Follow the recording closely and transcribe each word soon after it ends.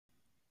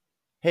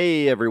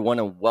Hey, everyone,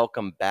 and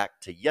welcome back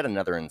to yet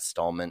another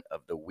installment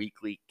of the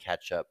Weekly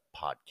Catch Up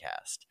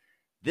Podcast.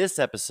 This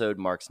episode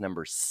marks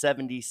number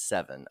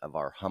 77 of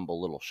our humble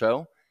little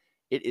show.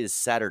 It is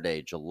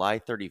Saturday, July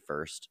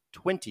 31st,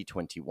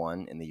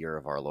 2021, in the year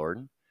of our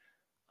Lord.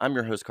 I'm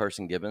your host,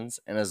 Carson Gibbons,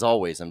 and as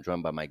always, I'm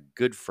joined by my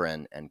good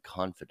friend and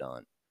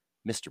confidant,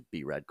 Mr.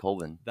 B. Rad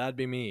Colvin. That'd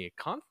be me.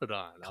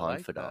 Confidant.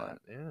 Confidant. I like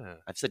that. Yeah.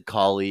 I've said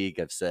colleague,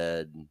 I've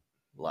said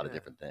a lot of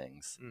different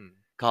things.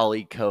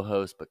 Colleague,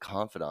 co-host, but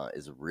confidant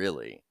is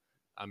really...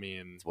 I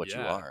mean, it's what you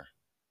are.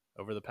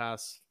 Over the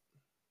past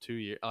 2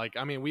 years,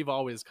 we've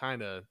always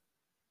kind of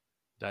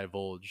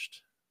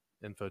divulged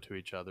info to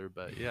each other,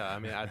 but yeah,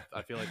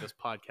 I feel like this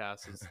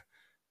podcast has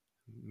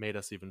made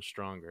us even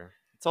stronger.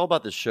 It's all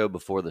about the show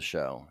before the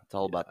show. It's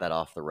all about that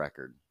off the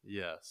record.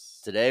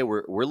 Yes. Today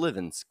we're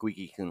living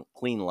squeaky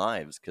clean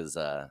lives because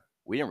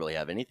we didn't really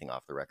have anything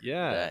off the record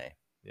today.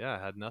 Yeah,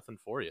 I had nothing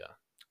for you.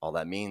 All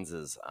that means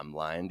is I'm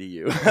lying to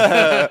you.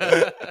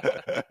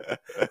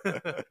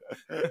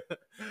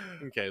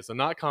 Okay, so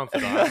not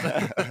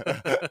confidant.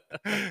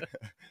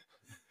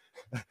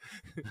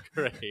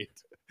 Great.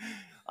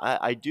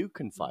 I do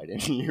confide in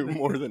you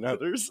more than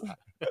others.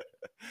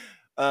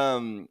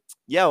 Yeah,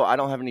 well, I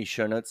don't have any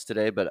show notes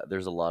today, but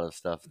there's a lot of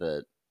stuff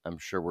that I'm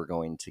sure we're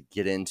going to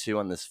get into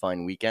on this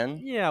fine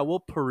weekend. Yeah, we'll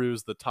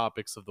peruse the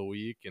topics of the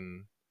week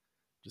and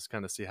just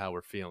kind of see how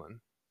we're feeling.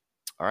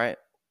 All right,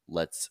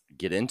 let's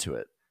get into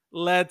it.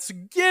 Let's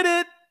get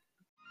it!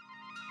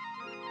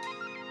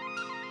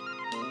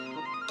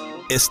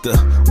 It's the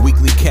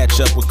weekly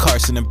catch-up with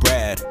Carson and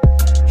Brad.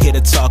 Here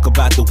to talk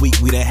about the week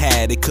we done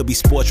had. It could be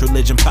sports,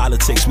 religion,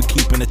 politics, we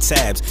keeping the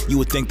tabs. You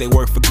would think they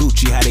work for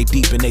Gucci, how they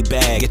deep in they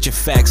bag. Get your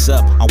facts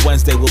up. On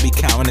Wednesday we'll be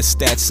counting the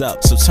stats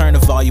up. So turn the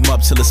volume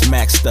up till it's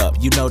maxed up.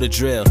 You know the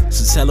drill.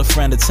 So tell a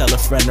friend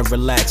to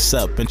relax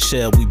up and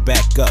chill. We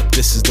back up.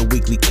 This is the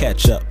weekly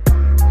catch-up.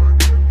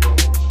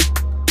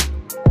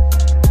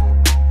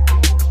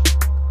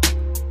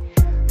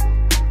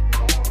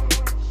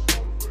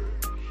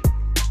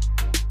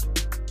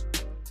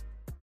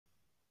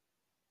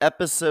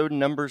 Episode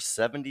number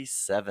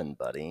 77,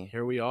 buddy.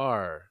 Here we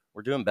are.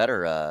 We're doing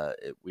better.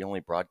 We only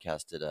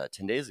broadcasted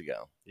 10 days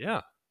ago.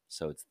 Yeah.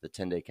 So it's the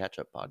 10-day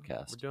catch-up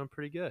podcast. We're doing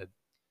pretty good.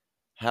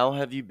 How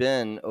have you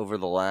been over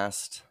the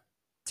last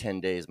 10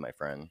 days, my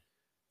friend?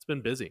 It's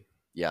been busy.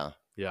 Yeah.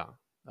 Yeah.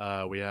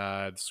 We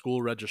had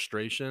school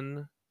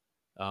registration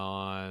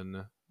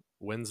on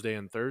Wednesday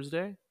and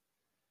Thursday.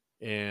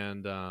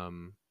 And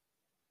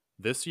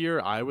this year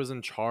I was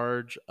in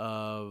charge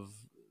of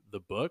the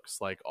books,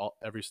 like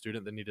every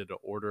student that needed to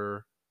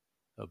order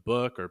a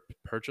book or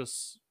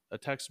purchase a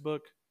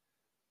textbook.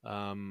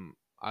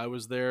 I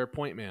was their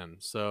point man.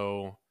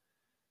 So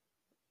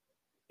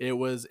it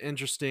was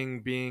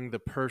interesting being the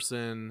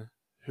person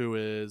who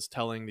is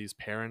telling these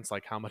parents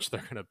like how much they're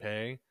going to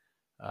pay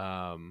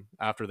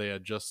after they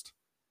had just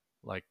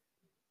like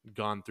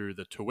gone through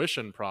the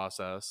tuition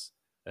process.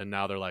 And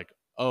now they're like,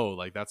 oh,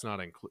 like that's not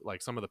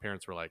like some of the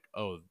parents were like,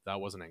 oh, that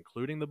wasn't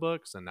including the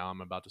books. And now I'm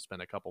about to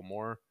spend a couple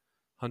more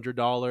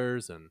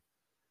 $100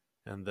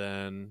 and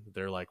then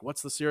they're like,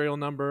 what's the serial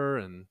number,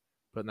 and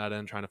putting that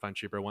in, trying to find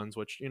cheaper ones,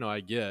 which I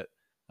get,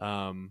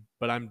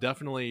 but I'm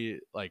definitely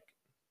like,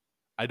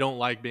 I don't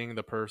like being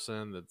the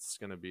person that's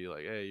gonna be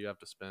like, hey, you have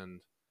to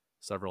spend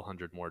several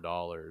 $100 more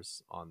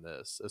on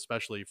this,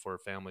 especially for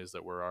families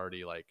that were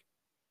already like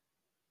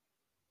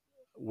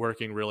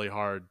working really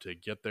hard to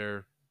get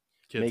their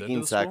kids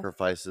making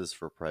sacrifices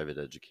for private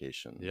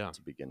education.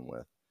 To begin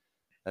with.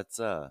 That's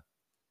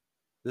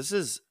This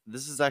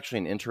is actually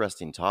an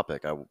interesting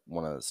topic. I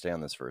want to stay on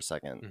this for a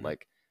second. Mm-hmm.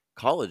 Like,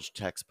 college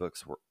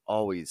textbooks were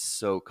always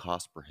so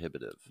cost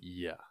prohibitive.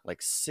 Yeah. Like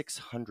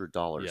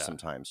 $600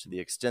 sometimes, to the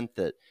extent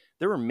that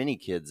there were many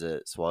kids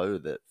at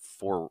SWAU that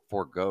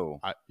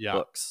forego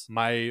books.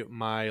 My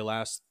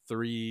last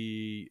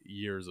 3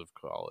 years of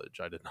college,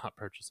 I did not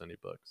purchase any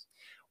books.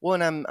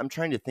 Well, and I'm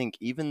trying to think,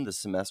 even the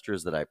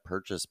semesters that I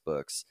purchased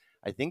books,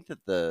 I think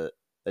that the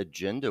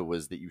agenda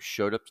was that you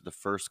showed up to the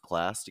first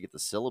class to get the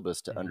syllabus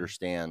to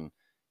understand,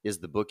 is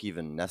the book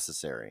even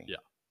necessary?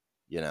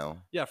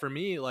 Yeah, for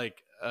me,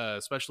 like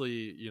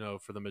especially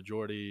for the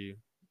majority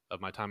of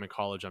my time in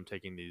college, I'm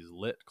taking these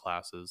lit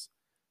classes.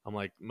 I'm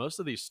like, most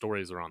of these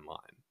stories are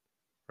online,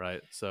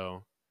 right?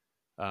 So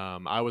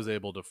I was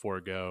able to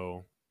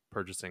forego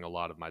purchasing a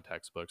lot of my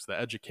textbooks.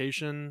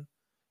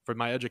 For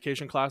my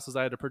education classes,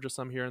 I had to purchase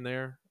some here and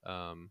there,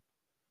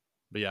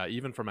 but yeah,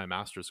 even for my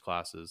master's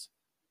classes,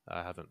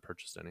 I haven't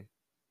purchased any.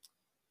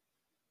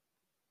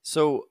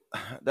 So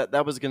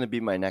that was going to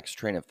be my next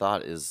train of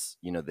thought, is,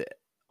 the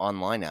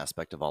online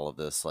aspect of all of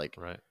this. Like,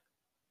 right.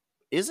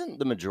 Isn't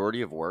the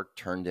majority of work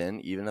turned in,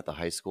 even at the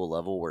high school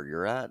level where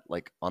you're at,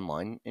 like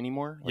online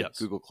anymore? Like yes.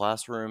 Google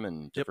Classroom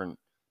and different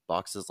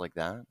boxes like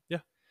that?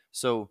 Yeah.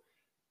 So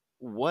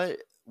what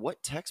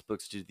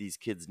textbooks do these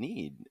kids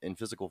need in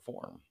physical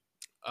form?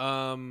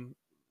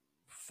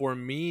 For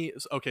me,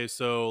 okay,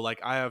 so like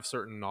I have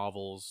certain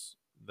novels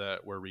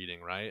that we're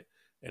reading, right?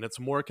 And it's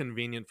more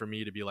convenient for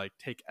me to be like,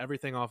 take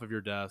everything off of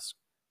your desk,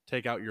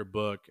 take out your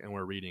book and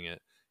we're reading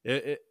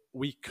it.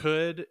 We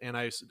could, and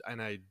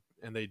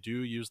they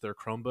do use their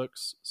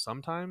Chromebooks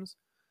sometimes,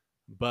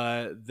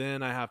 but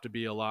then I have to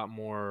be a lot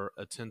more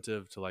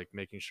attentive to like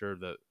making sure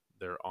that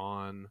they're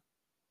on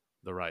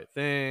the right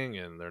thing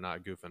and they're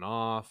not goofing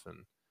off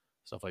and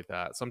stuff like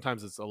that.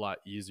 Sometimes it's a lot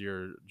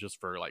easier just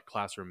for like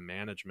classroom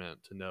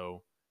management to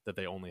know that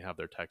they only have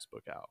their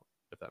textbook out,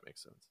 if that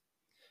makes sense.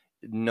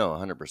 No,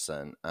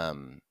 100%.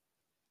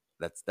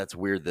 That's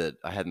weird that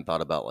I hadn't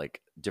thought about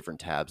like different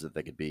tabs that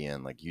they could be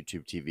in, like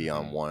YouTube TV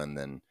on one, and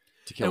then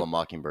To Kill a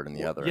Mockingbird in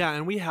the other. Yeah,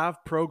 and we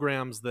have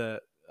programs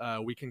that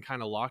we can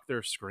kind of lock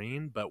their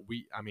screen, but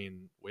we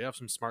have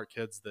some smart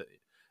kids that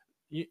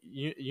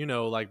you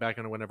know, like back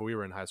in whenever we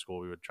were in high school,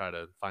 we would try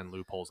to find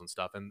loopholes and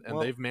stuff, and well,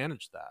 they've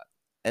managed that.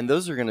 And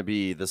those are going to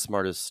be the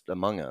smartest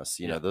among us.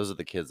 You know, those are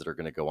the kids that are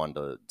going to go on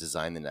to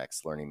design the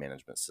next learning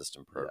management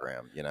system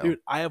program. You know, dude,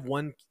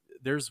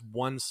 there's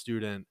one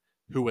student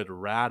who would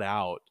rat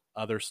out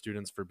other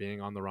students for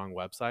being on the wrong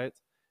website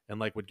and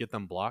like would get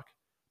them blocked,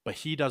 but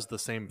he does the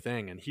same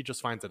thing, and he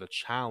just finds it a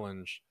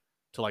challenge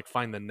to like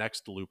find the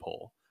next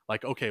loophole.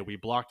 Like, okay, we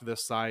blocked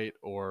this site,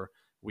 or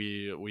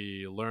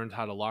we learned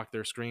how to lock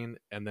their screen,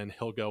 and then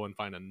he'll go and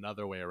find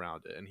another way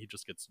around it, and he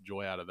just gets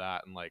joy out of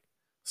that and like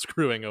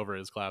screwing over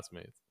his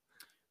classmates.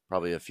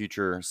 Probably a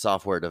future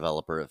software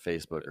developer at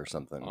Facebook or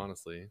something.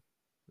 Honestly,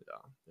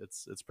 yeah,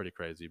 it's pretty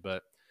crazy.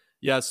 But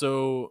yeah,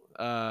 so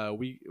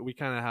we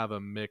kind of have a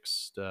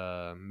mixed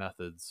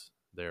methods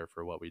there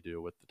for what we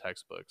do with the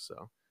textbooks.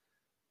 So,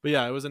 but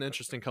yeah, it was an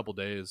interesting couple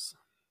days.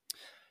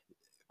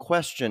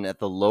 Question at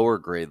the lower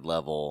grade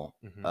level.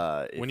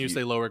 When you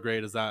say lower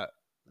grade, is that?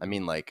 I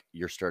mean, like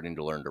you're starting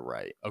to learn to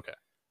write. Okay.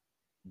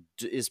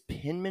 Is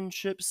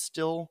penmanship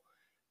still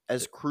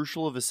as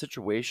crucial of a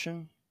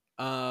situation?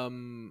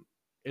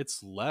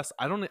 It's less.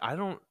 I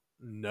don't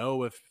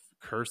know if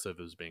cursive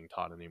is being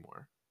taught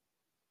anymore.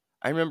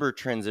 I remember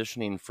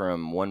transitioning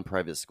from one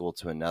private school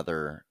to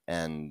another,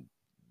 and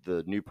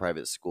the new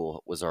private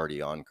school was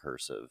already on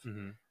cursive,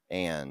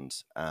 and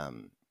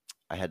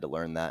I had to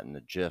learn that in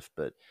a jiff.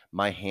 But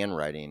my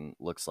handwriting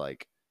looks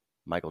like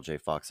Michael J.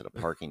 Fox at a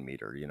parking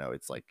meter. You know,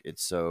 it's like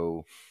it's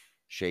so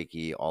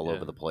shaky all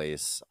over the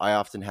place. I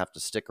often have to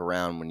stick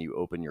around when you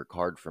open your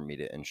card for me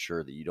to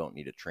ensure that you don't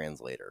need a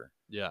translator.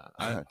 Yeah,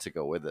 to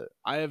go with it.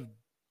 I have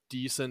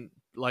decent,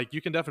 like,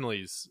 you can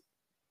definitely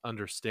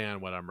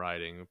understand what I'm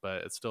writing,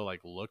 but it still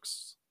like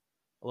looks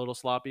a little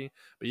sloppy.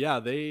 But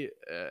yeah, they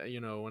you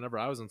know, whenever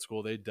I was in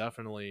school, they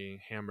definitely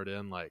hammered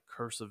in like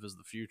cursive is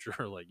the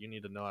future. Like, you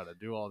need to know how to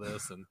do all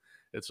this, and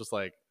it's just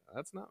like,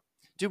 that's not.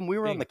 Dude, we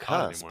were on the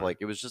cusp. Like,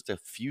 it was just a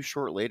few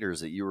short laters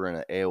that you were in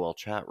an AOL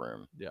chat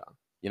room. Yeah.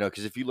 You know,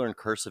 because if you learn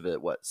cursive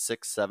at what,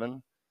 6,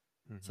 7,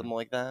 something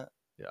like that.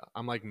 Yeah,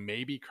 I'm like,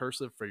 maybe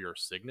cursive for your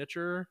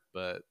signature,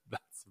 but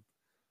that's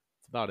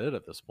about it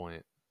at this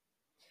point.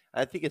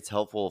 I think it's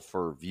helpful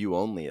for view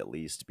only, at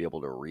least, to be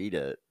able to read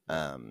it,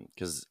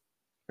 because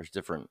there's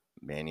different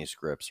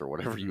manuscripts or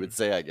whatever you would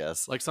say, I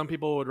guess. Like, some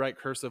people would write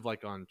cursive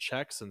like on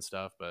checks and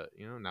stuff, but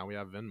you know, now we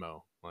have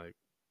Venmo. Like,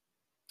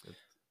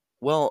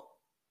 well,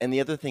 and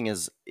the other thing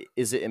is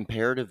it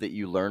imperative that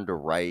you learn to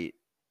write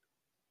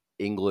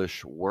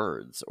English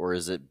words, or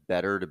is it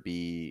better to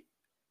be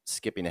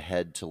skipping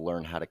ahead to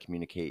learn how to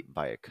communicate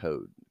via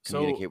code,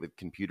 communicate with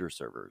computer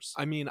servers?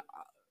 I mean,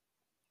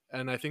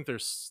 and I think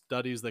there's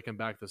studies that can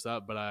back this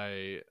up, but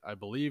I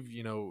believe,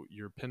 you know,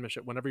 your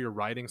penmanship, whenever you're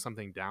writing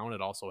something down,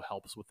 it also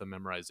helps with the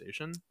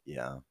memorization.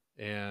 Yeah.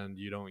 And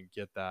you don't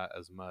get that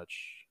as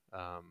much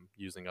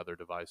using other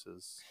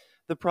devices.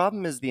 The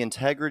problem is the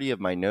integrity of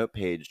my note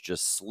page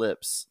just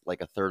slips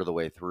like a third of the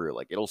way through.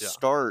 Like, it'll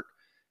start,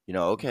 you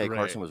know, okay, right.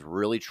 Carson was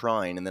really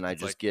trying, and then I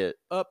just like, get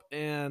up,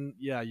 and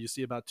yeah, you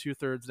see about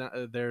 2/3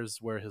 down, there's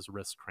where his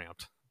wrist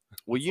cramped.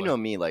 Well, you know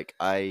me, like,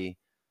 I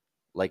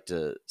like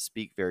to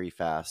speak very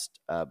fast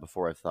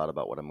before I've thought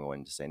about what I'm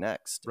going to say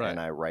next. Right. And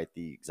I write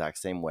the exact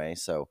same way.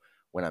 So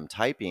when I'm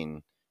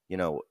typing, you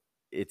know,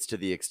 it's to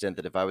the extent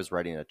that if I was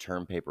writing a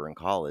term paper in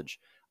college,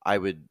 I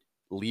would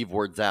leave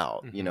words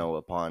out, you know,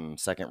 upon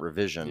second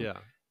revision,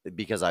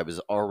 because I was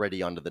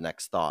already onto the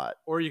next thought.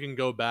 Or you can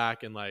go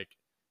back and like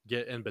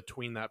get in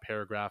between that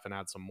paragraph and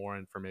add some more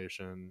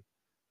information,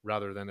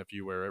 rather than if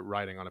you were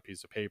writing on a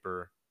piece of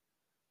paper.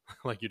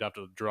 Like, you'd have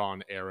to draw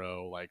an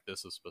arrow, like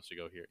this is supposed to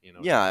go here, you know?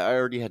 Yeah, I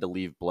already had to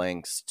leave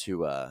blanks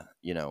to,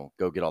 you know,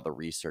 go get all the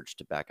research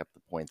to back up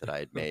the point that I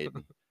had made.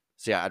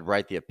 So yeah, I'd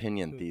write the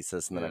opinion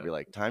thesis, and then I'd be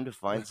like, time to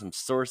find some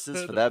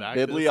sources for that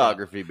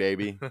bibliography,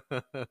 baby.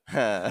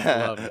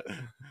 Love it.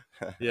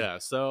 Yeah,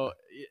 so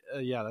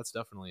yeah, that's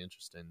definitely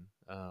interesting.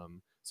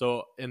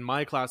 So in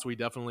my class, we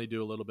definitely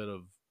do a little bit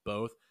of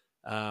both.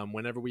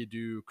 Whenever we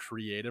do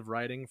creative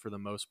writing, for the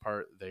most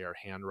part, they are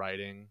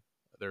handwriting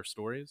their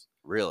stories.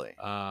 Really?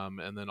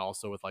 And then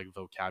also with like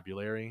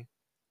vocabulary,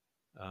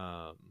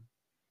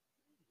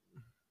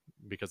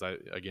 because I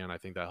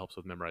think that helps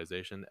with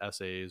memorization,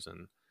 essays,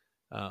 and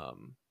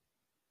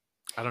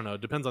I don't know,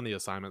 it depends on the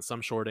assignment.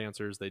 Some short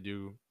answers they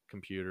do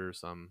computer,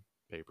 some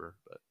paper,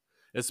 but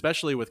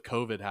especially with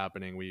COVID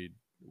happening, we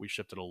we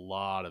shifted a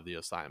lot of the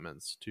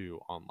assignments to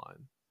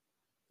online.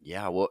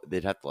 Yeah, well,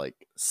 they'd have to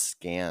like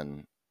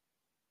scan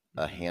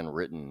a Mhm.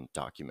 handwritten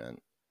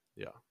document.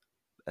 Yeah.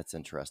 That's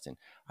interesting.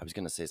 I was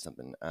going to say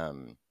something.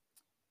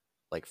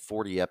 Like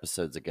 40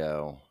 episodes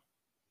ago.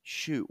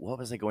 Shoot, what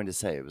was I going to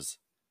say? It was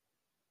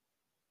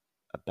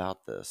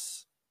about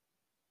this.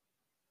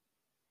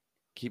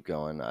 Keep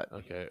going.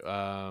 Okay.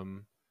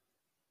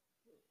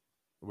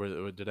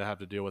 Did I have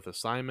to deal with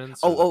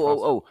assignments?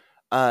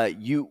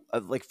 You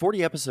like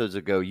 40 episodes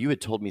ago, you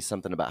had told me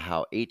something about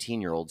how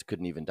 18-year-olds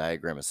couldn't even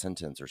diagram a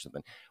sentence or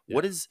something. Yeah.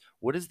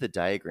 What does the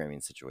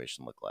diagramming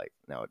situation look like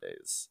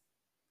nowadays?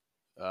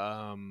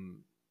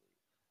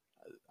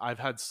 I've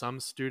had some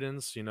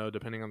students,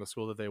 depending on the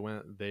school that they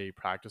went, they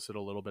practice it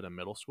a little bit in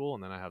middle school,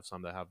 and then I have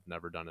some that have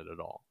never done it at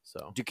all.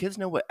 So, Do kids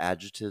know what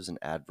adjectives and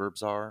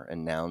adverbs are,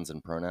 and nouns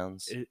and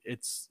pronouns?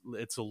 it's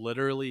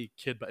literally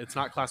it's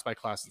not class by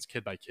class, it's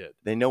kid by kid.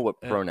 They know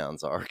what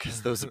pronouns are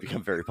because those have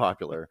become very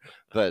popular,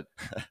 but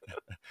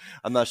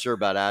I'm not sure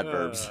about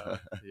adverbs.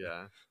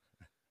 Yeah.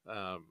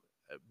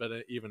 But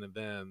even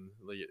then,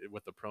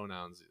 with the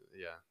pronouns,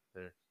 yeah,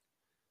 they're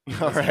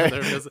All right.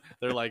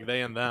 they're like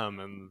they and them,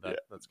 and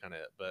that's kind of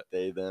it. But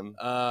they, them.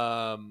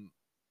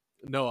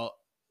 No,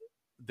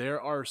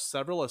 there are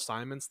several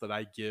assignments that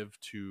I give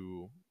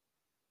to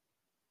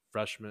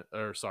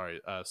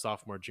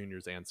sophomore,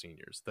 juniors, and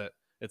seniors. That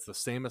it's the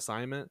same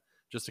assignment,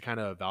 just to kind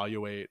of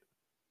evaluate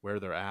where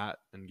they're at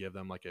and give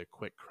them like a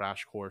quick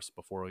crash course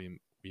before we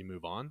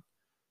move on.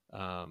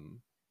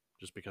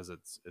 Just because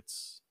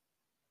it's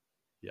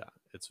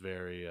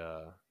very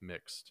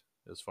mixed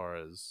as far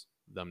as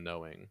them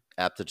knowing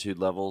aptitude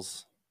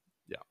levels.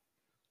 Yeah.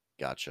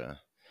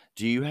 Gotcha.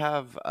 Do you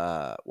have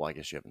well, I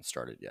guess you haven't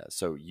started yet.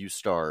 So you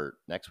start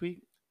next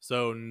week?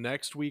 So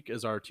next week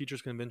is our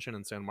teachers convention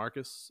in San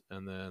Marcos,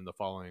 and then the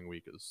following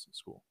week is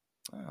school.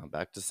 Oh,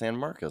 back to San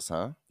Marcos,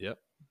 huh? Yep.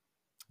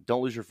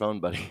 Don't lose your phone,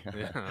 buddy.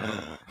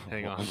 Yeah,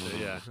 hang on.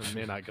 I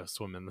may not go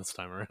swimming this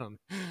time around.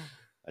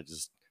 I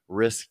just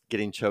risked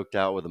getting choked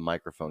out with a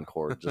microphone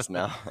cord just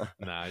now.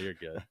 Nah, you're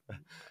good.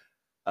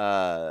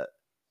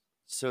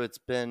 So it's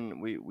been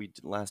we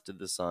last did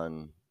this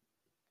on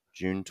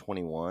June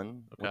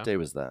 21. Okay. What day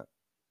was that?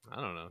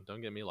 I don't know.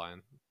 Don't get me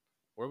lying.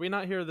 Were we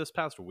not here this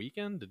past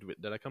weekend?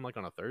 Did I come like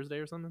on a Thursday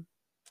or something?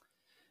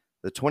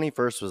 The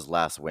 21st was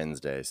last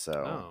Wednesday,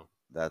 so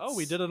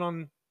we did it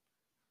on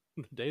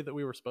the day that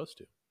we were supposed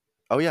to.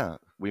 Oh yeah,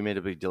 we made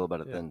a big deal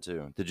about it then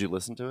too. Did you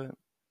listen to it?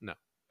 No.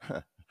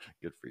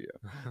 Good for you.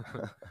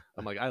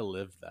 I'm like, I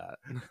lived that.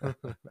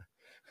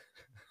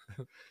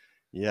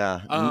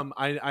 Yeah.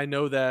 I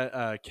know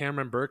that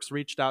Cameron Burks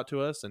reached out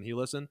to us and he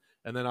listened,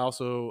 and then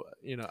also,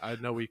 I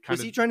know we kind of.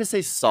 Was he trying to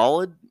say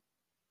solid?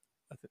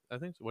 I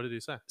think. What did he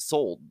say?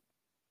 Sold.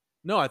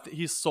 No,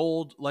 he's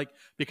sold, like,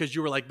 because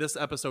you were like, this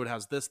episode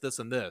has this, this,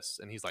 and this,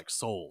 and he's like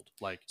sold.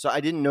 Like, so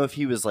I didn't know if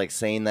he was like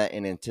saying that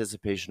in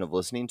anticipation of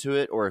listening to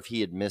it, or if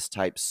he had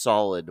mistyped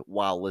solid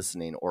while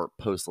listening or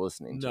post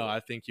listening. No, I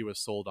think he was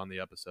sold on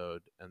the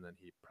episode, and then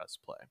he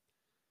pressed play.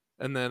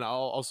 And then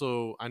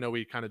I know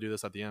we kind of do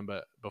this at the end,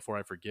 but before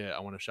I forget,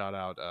 I want to shout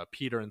out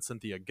Peter and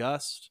Cynthia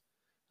Gust.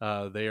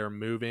 They are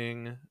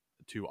moving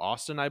to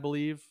Austin, I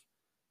believe,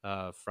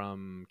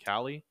 from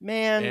Cali.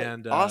 Man,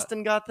 and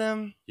Austin got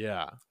them?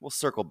 Yeah. We'll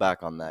circle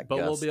back on that, but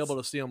We'll be able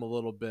to see them a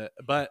little bit.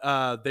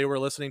 But they were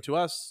listening to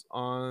us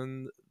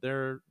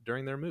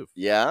during their move.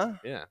 Yeah?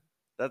 Yeah.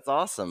 That's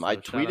awesome. So I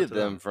tweeted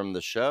them from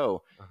the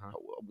show.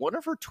 One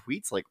of her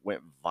tweets like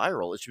went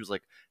viral. She was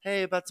like,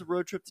 "Hey, about the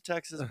road trip to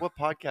Texas, what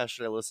podcast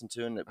should I listen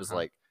to?" And it was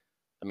like,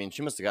 I mean,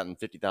 she must have gotten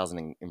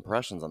 50,000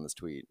 impressions on this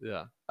tweet.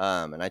 Yeah.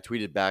 And I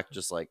tweeted back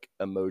just like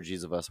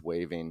emojis of us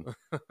waving.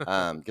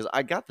 Because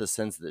I got the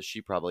sense that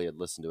she probably had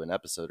listened to an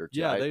episode or two.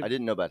 Yeah, I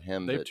didn't know about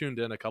him. They've tuned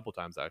in a couple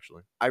times,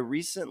 actually. I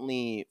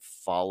recently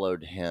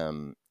followed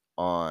him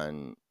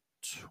on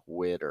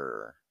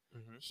Twitter.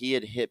 Mm-hmm. He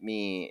had hit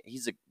me.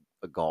 He's a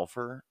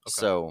golfer. Okay.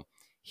 So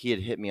he had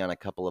hit me on a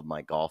couple of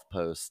my golf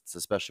posts,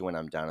 especially when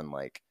I'm down in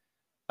like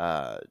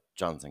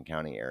Johnson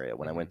County area.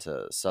 When I went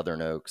to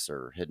Southern Oaks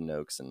or Hidden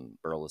Oaks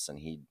and Burleson,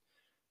 he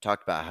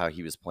talked about how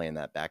he was playing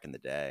that back in the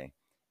day.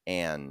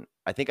 And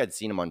I think I'd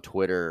seen him on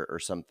Twitter or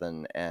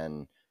something.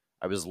 And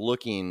I was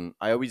looking,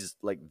 I always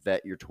like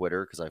vet your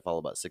Twitter because I follow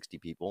about 60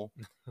 people.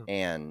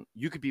 And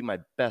you could be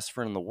my best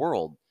friend in the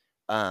world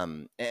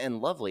and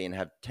lovely and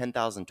have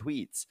 10,000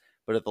 tweets.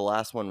 But if the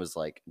last one was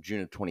like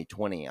June of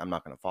 2020, I'm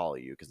not going to follow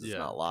you because it's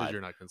not live.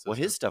 You're not consistent.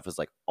 Well, his stuff was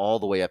like all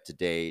the way up to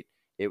date.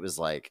 It was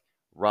like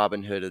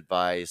Robinhood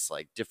advice,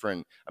 like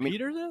different. I mean,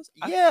 Peter does?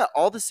 Yeah,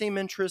 all the same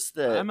interests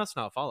that I must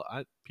not follow.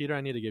 Peter,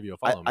 I need to give you a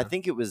follow. I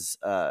think it was.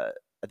 I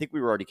think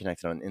we were already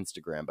connected on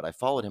Instagram, but I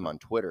followed him on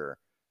Twitter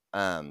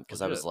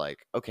because I was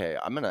like, okay,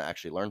 I'm gonna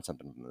actually learn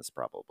something from this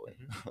probably.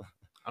 Mm-hmm.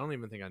 I don't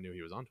even think I knew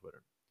he was on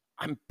Twitter.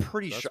 I'm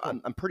pretty sure.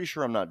 Cool. I'm pretty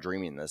sure I'm not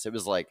dreaming this. It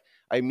was like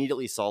I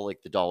immediately saw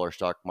like the dollar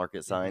stock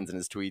market signs in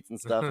his tweets and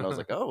stuff, and I was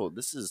like, oh,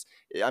 this is.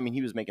 I mean,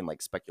 he was making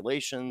like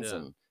speculations,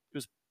 and it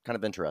was kind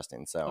of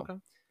interesting. So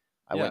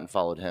I went and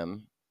followed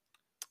him.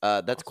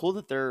 That's awesome. Cool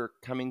that they're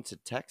coming to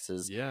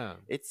Texas. Yeah,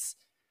 it's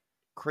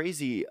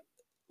crazy.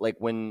 Like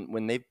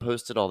when they've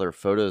posted all their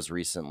photos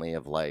recently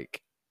of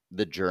like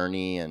the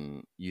journey,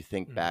 and you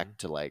think back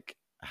to like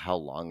how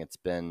long it's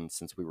been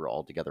since we were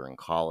all together in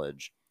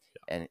college,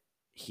 and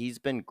he's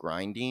been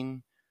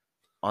grinding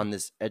on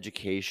this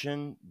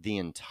education the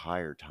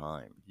entire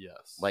time.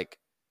 Yes. Like,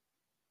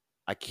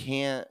 I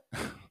can't.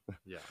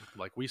 Yeah,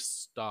 like we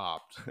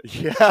stopped.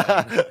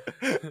 Yeah.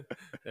 And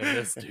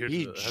this dude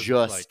He has,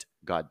 just like,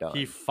 got done.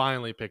 he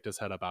finally picked his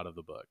head up out of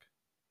the book.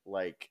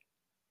 Like,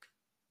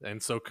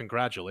 and so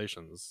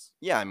congratulations.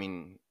 Yeah, I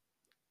mean,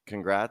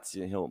 congrats.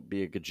 He'll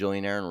be a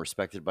gajillionaire and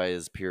respected by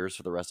his peers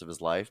for the rest of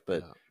his life,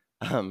 but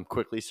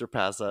quickly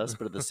surpass us.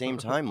 But at the same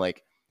time,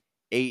 like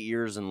 8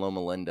 years in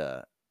Loma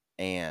Linda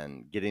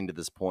and getting to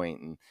this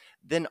point, and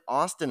then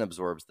Austin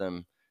absorbs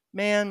them.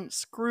 Man,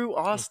 screw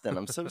Austin.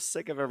 I'm so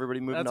sick of everybody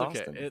moving to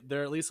Austin. Okay.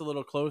 They're at least a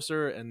little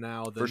closer, and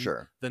now For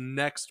sure. The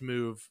next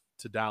move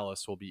to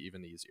Dallas will be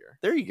even easier.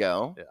 There you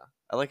go. Yeah.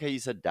 I like how you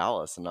said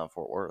Dallas and not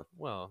Fort Worth.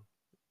 Well,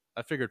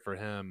 I figured for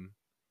him,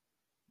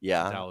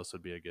 Dallas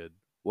would be a good.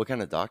 What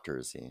kind of doctor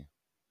is he?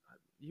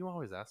 You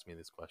always ask me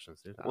these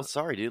questions, dude. Well,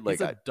 sorry, dude. Like,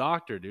 he's a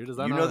doctor, dude. Is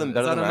that you not, know them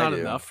better is that than I not do.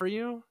 enough for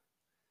you?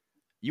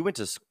 You went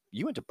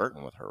to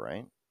Burton with her,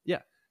 right?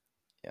 Yeah.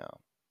 Yeah.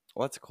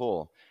 Well, that's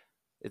cool.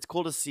 It's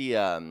cool to see.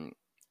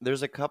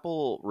 There's a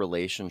couple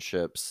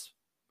relationships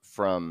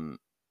from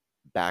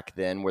back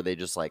then where they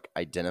just like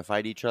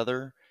identified each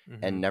other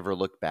and never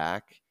looked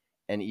back.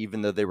 And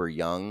even though they were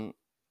young,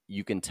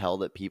 you can tell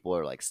that people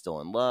are like still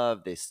in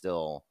love. They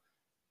still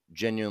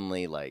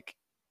genuinely like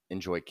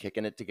enjoy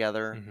kicking it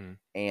together.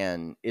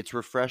 And it's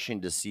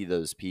refreshing to see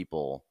those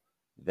people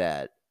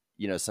that,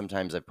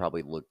 sometimes I've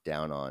probably looked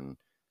down on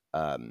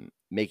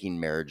making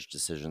marriage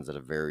decisions at a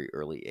very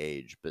early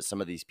age. But some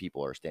of these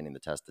people are standing the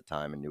test of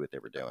time and knew what they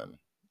were doing.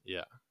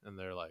 Yeah, and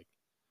they're like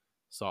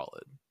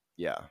solid.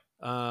 Yeah.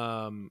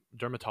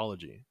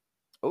 Dermatology.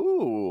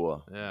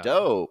 Ooh, yeah.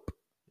 Dope.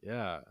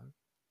 Yeah.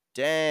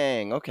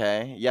 Dang.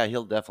 Okay. Yeah,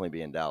 he'll definitely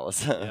be in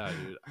Dallas. Yeah,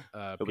 dude.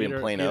 He'll be in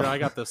Plano. Peter, I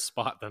got this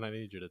spot that I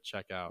need you to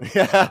check out.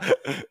 Yeah.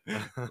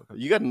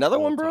 You got another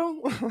one, bro?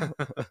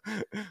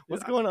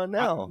 What's going on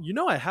now?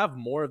 I have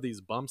more of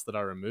these bumps that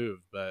I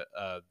removed, but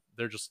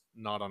they're just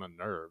not on a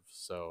nerve.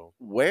 So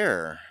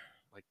where?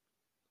 Like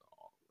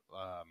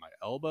my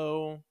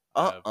elbow.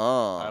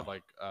 I have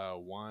like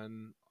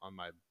one on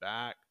my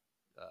back,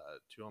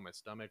 2 on my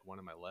stomach, 1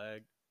 on my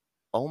leg.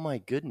 Oh my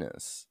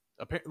goodness!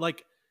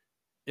 Like,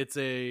 it's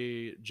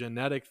a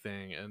genetic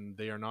thing, and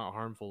they are not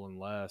harmful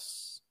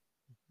unless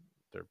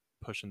they're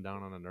pushing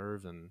down on a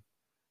nerve and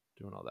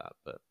doing all that.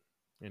 But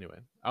anyway,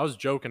 I was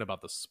joking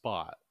about the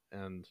spot,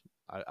 and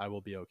I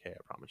will be okay. I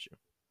promise you.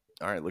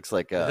 All right, looks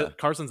like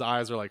Carson's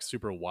eyes are like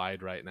super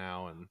wide right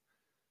now, and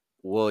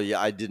well, yeah,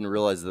 I didn't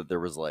realize that there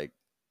was like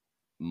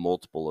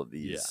multiple of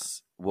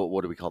these. Yeah.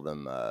 What do we call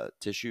them?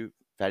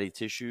 Fatty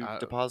tissue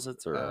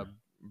deposits, or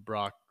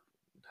Brock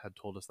had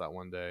told us that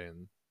one day,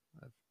 and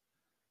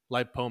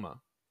lipoma.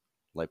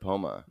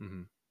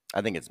 Mm-hmm.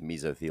 I think it's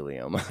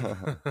mesothelioma.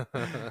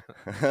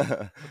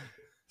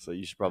 So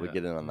you should probably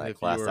get in on that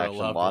class action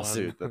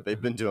lawsuit that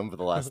they've been doing for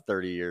the last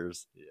 30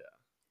 years. Yeah.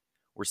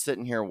 We're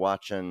sitting here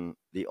watching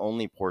the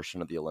only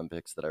portion of the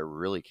Olympics that I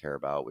really care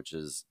about, which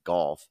is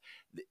golf.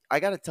 I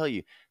got to tell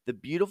you, the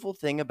beautiful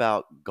thing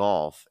about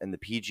golf and the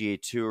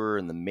PGA Tour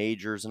and the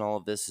majors and all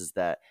of this is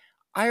that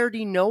I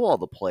already know all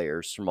the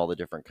players from all the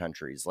different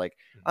countries. Like,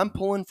 I'm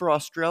pulling for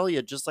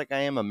Australia just like I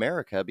am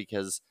America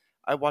because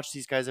I watch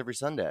these guys every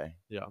Sunday.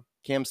 Yeah.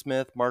 Cam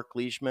Smith, Mark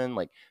Leishman,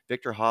 like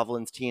Victor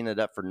Hovland's teeing it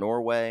up for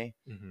Norway.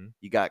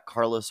 You got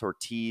Carlos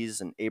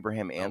Ortiz and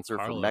Abraham Ancer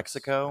from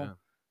Mexico.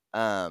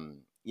 Yeah.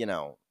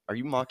 Are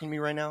you mocking me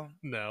right now?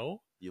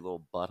 No. You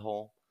little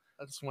butthole.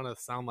 I just want to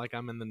sound like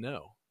I'm in the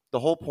know. The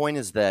whole point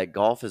is that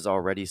golf is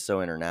already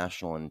so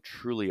international and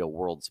truly a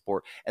world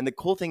sport. And the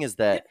cool thing is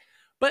that...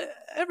 But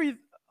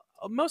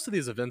most of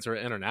these events are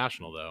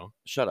international, though.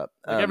 Shut up.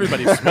 Like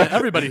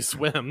everybody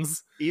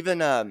swims. Even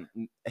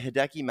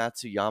Hideki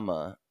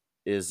Matsuyama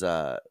is...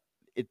 so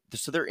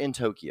they're in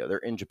Tokyo. They're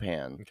in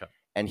Japan. Okay.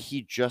 And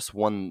he just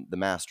won the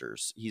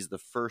Masters. He's the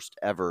first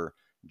ever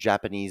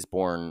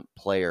Japanese-born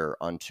player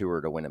on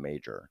tour to win a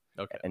major.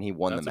 Okay. And he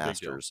won the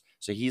Masters.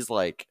 So he's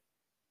like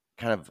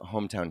kind of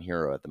hometown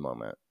hero at the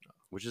moment,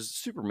 which is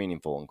super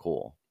meaningful and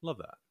cool. Love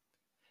that.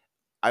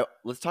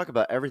 Let's talk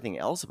about everything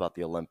else about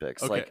the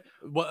Olympics. Okay.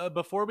 Well,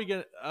 before we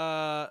get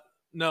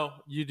no,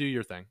 you do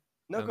your thing.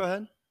 No, go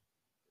ahead.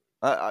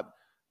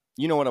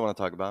 You know what I want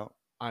to talk about.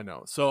 I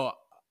know. So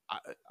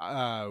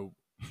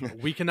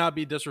we cannot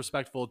be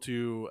disrespectful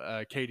to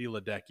Katie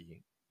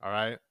Ledecky, all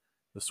right?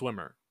 The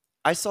swimmer.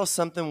 I saw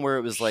something where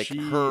it was like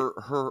her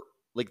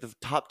like the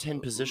top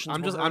 10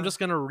 positions. I'm just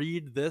gonna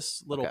read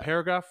this little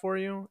paragraph for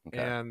you,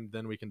 and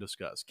then we can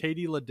discuss.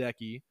 Katie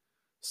Ledecky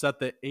set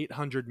the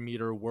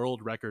 800-meter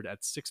world record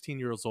at 16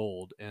 years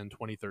old in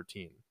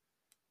 2013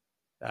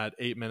 at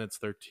 8 minutes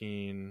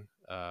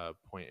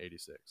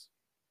 13.86.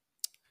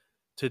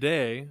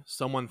 Today,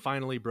 someone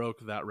finally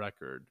broke that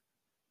record,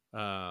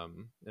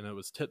 and it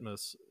was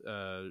Titmus.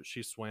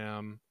 She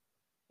swam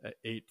at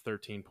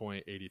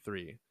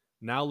 8:13.83.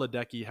 Now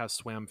Ledecky has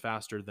swam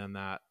faster than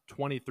that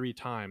 23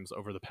 times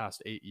over the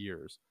past 8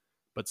 years,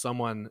 but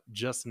someone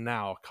just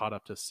now caught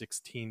up to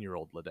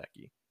 16-year-old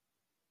Ledecky.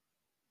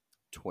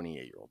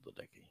 28-year-old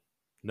Ledecky.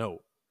 No,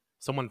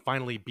 someone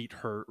finally beat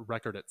her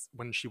record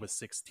when she was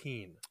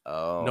 16.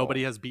 Oh.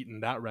 Nobody has beaten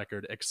that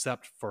record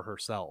except for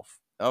herself.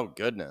 Oh,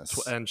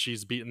 goodness. And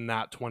she's beaten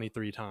that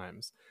 23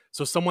 times.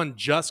 So someone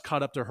just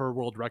caught up to her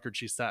world record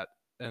she set,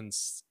 and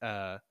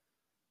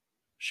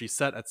she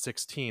set at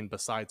 16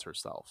 besides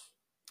herself.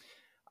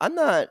 I'm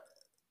not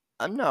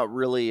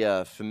really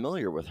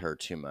familiar with her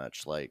too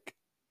much. Like,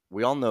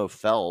 we all know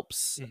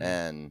Phelps,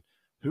 and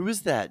who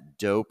is that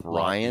dope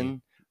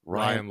Ryan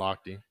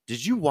Lochte.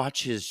 Did you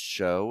watch his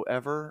show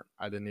ever?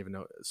 I didn't even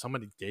know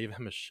somebody gave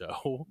him a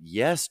show.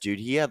 Yes, dude.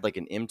 He had like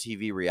an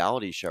MTV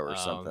reality show or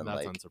something.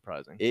 That's like,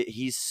 unsurprising.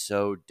 He's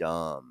so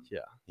dumb. Yeah.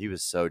 He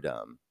was so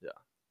dumb. Yeah.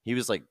 He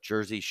was like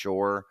Jersey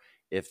Shore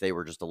if they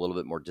were just a little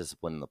bit more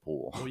disciplined in the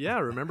pool. Well, yeah.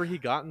 Remember he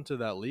got into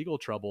that legal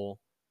trouble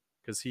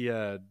because he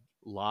had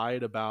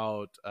lied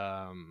about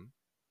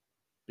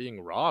being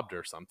robbed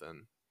or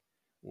something.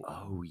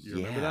 Oh, you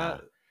remember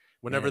that?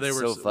 Whenever Man, they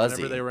were so fuzzy.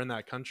 whenever they were in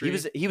that country,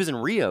 he was in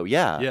Rio.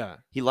 Yeah, yeah.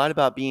 He lied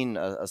about being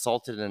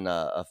assaulted in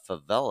a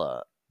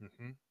favela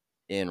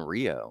in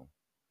Rio.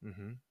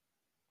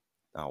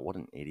 Oh, what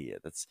an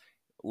idiot! That's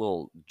a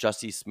little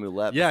Jussie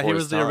Smollett. Yeah, he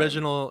was the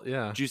original.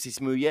 Yeah, Juicy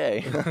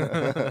Smouillet.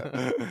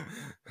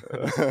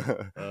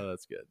 Oh,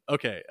 that's good.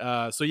 Okay,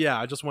 so yeah,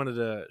 I just wanted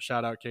to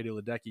shout out Katie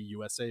Ledecky,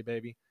 USA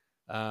baby,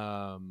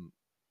 and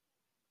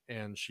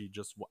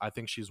I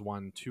think she's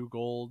won 2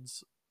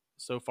 golds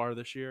so far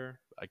this year.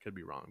 I could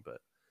be wrong, but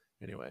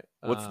anyway.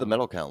 What's the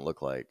medal count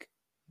look like?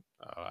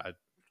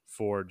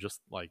 For just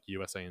like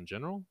USA in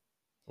general,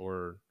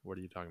 or what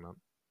are you talking about?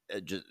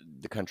 Just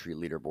the country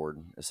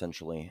leaderboard,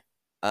 essentially.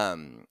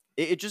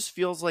 It just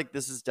feels like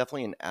this is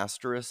definitely an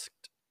asterisk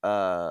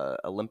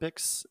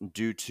Olympics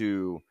due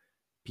to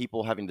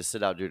people having to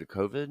sit out due to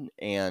COVID.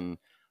 And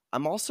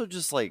I'm also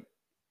just like,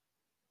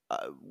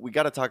 we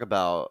got to talk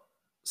about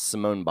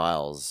Simone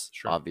Biles,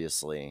 sure.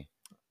 Obviously.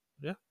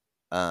 Yeah.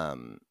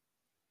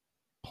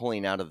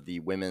 Pulling out of the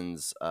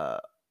women's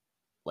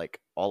like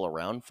all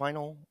around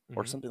final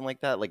or something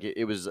like that. Like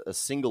it was a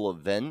single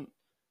event,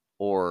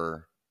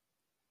 or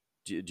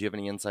do you have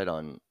any insight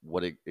on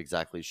what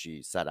exactly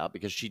she sat out?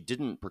 Because she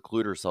didn't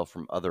preclude herself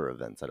from other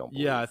events, I don't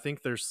believe. Yeah, I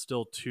think there's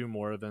still 2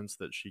 more events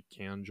that she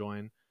can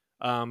join.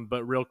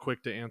 But real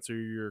quick to answer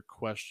your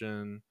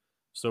question,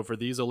 so for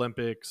these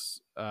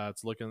Olympics,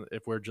 it's looking,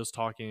 if we're just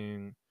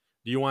talking,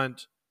 do you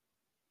want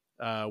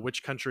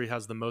which country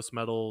has the most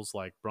medals,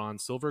 like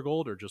bronze, silver,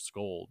 gold, or just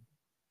gold?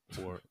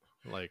 Or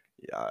like,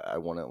 yeah, I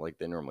want it like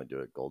they normally do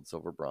it: gold,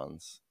 silver,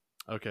 bronze.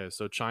 Okay,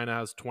 so China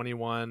has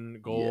 21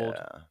 gold.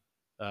 Yeah.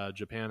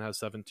 Japan has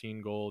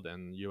 17 gold,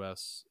 and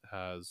US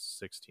has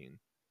 16.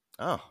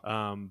 Oh.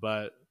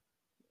 But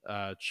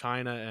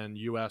China and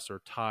US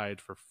are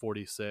tied for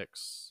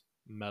 46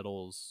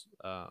 medals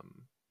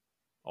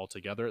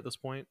altogether at this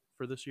point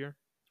for this year.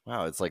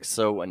 Wow, it's like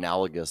so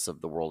analogous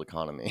of the world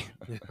economy.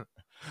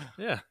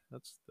 Yeah,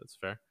 that's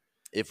fair.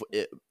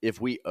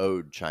 If we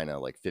owed China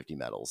like 50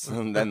 medals,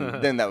 then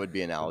that would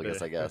be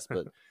analogous, I guess.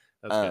 But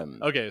that's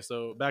good. Okay,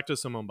 so back to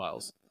Simone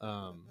Biles.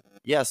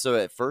 Yeah, so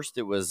at first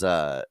it was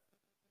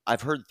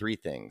I've heard 3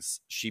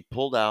 things. She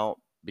pulled out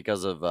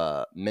because of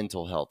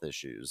mental health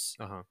issues.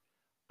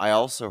 I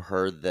also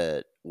heard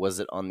that, was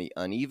it on the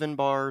uneven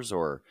bars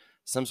or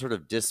some sort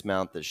of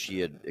dismount that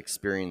she had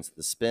experienced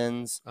the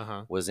spins,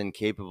 was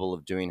incapable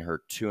of doing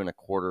her 2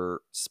 1/4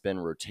 spin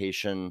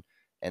rotation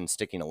and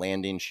sticking a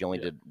landing. She only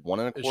did 1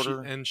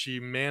 1/4. And she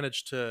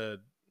managed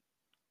to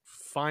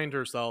find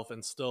herself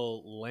and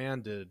still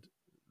landed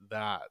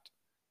that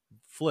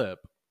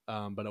flip,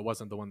 but it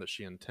wasn't the one that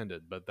she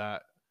intended. But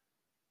that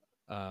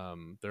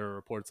there are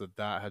reports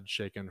that had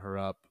shaken her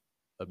up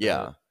a bit.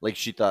 Yeah, like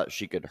she thought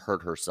she could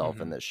hurt herself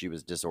and that she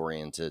was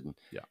disoriented.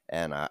 Yeah.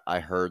 And I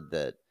heard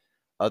that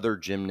other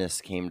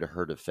gymnasts came to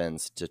her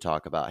defense to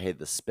talk about, hey,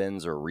 the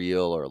spins are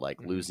real, or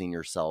like losing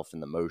yourself in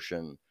the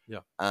motion.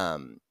 Yeah.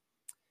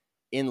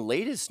 In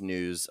latest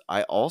news,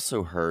 I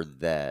also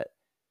heard that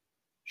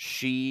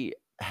she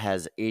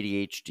has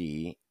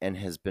ADHD and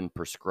has been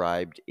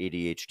prescribed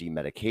ADHD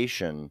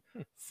medication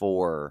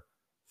for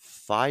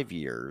 5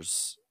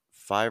 years,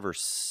 5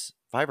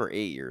 or 8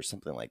 years,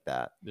 something like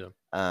that. Yeah.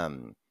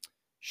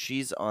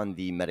 She's on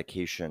the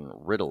medication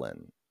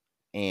Ritalin,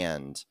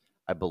 and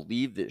I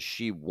believe that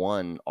she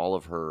won all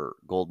of her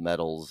gold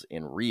medals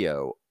in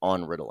Rio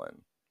on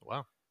Ritalin.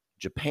 Wow.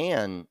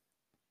 Japan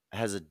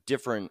has a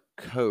different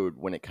code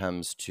when it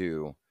comes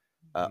to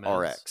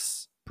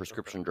RX,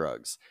 prescription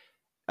drugs.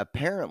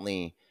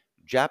 Apparently,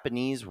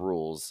 Japanese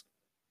rules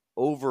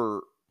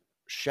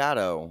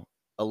overshadow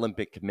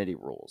Olympic Committee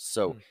rules.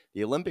 So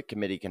the Olympic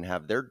Committee can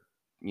have their,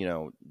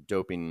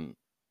 doping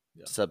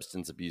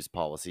substance abuse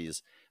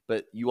policies,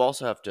 but you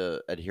also have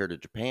to adhere to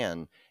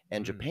Japan.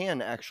 And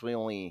Japan actually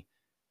only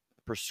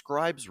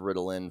prescribes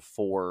Ritalin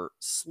for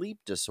sleep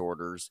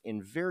disorders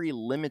in very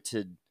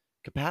limited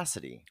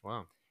capacity.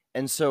 Wow.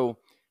 And so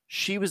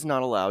she was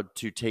not allowed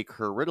to take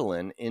her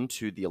Ritalin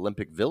into the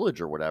Olympic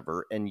Village or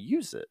whatever and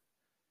use it.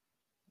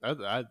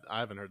 I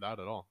haven't heard that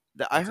at all.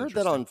 I That's heard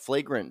that on interesting.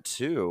 Flagrant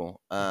too.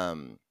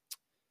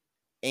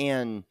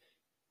 And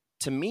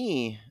to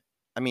me,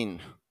 I mean,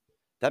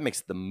 that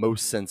makes the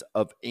most sense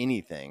of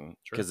anything,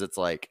 Sure. because it's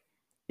like,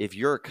 if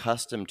you're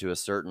accustomed to a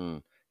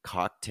certain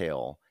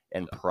cocktail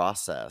and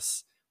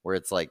process where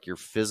it's like your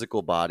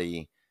physical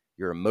body,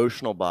 your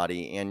emotional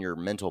body, and your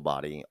mental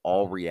body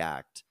all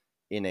react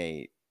in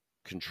a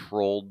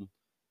controlled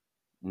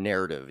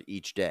narrative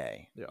each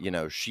day. Yeah. You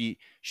know,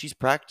 she's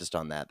practiced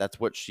on that. That's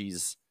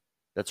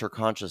her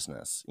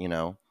consciousness, you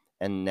know?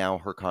 And now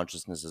her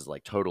consciousness is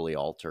like totally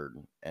altered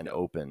and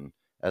open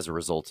as a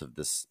result of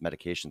this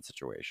medication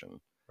situation.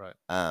 Right.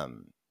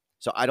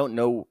 So I don't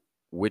know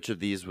which of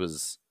these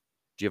was.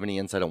 Do you have any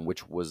insight on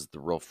which was the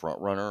real front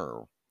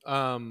runner? Or?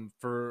 I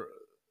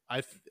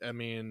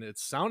mean,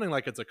 it's sounding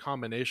like it's a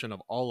combination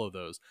of all of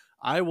those.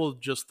 I will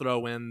just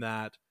throw in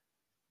that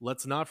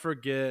let's not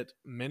forget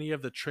many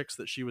of the tricks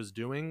that she was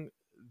doing.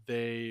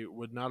 They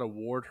would not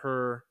award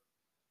her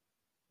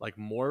like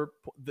more.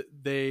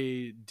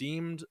 They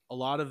deemed a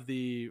lot of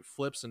the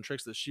flips and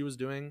tricks that she was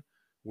doing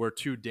were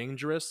too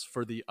dangerous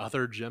for the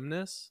other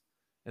gymnasts.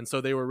 And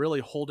so they were really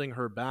holding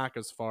her back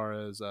as far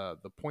as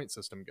the point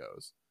system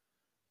goes.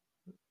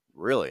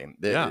 Really?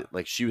 Yeah.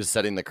 Like she was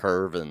setting the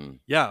curve and...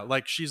 Yeah,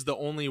 like she's the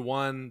only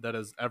one that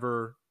has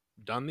ever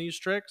done these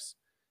tricks.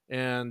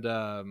 And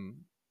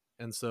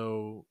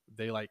so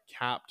they like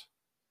capped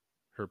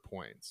her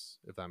points,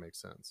 if that makes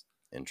sense.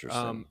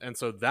 Interesting. And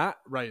so that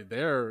right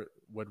there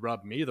would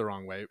rub me the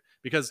wrong way,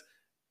 because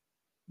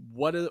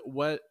what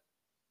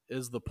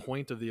is the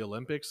point of the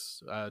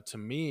Olympics? To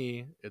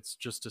me, it's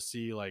just to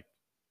see like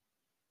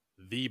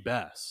the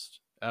best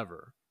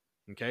ever.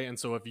 Okay. And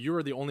so if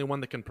you're the only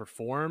one that can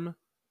perform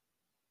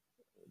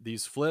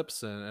these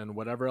flips and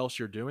whatever else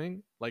you're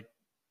doing, like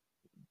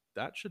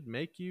that should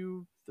make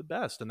you the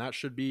best, and that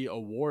should be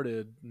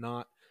awarded.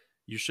 Not,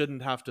 you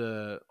shouldn't have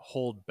to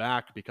hold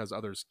back because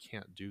others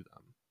can't do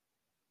them.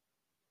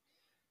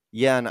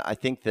 Yeah. And I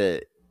think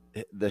that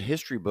the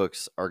history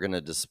books are going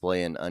to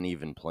display an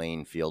uneven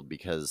playing field,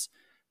 because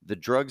the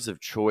drugs of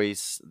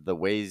choice, the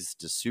ways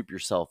to soup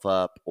yourself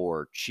up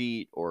or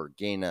cheat or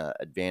gain an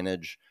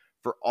advantage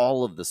for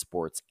all of the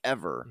sports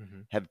ever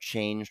have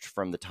changed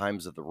from the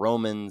times of the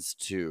Romans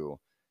to,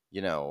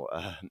 you know,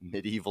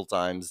 medieval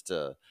times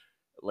to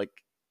like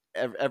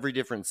every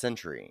different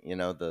century. You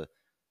know,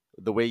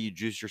 the way you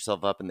juice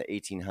yourself up in the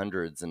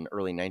 1800s and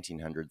early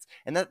 1900s.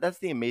 And that's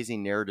the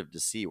amazing narrative to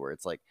see, where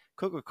it's like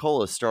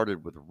Coca-Cola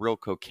started with real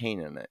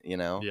cocaine in it, you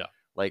know? Yeah.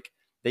 Like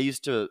they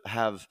used to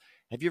have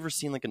you ever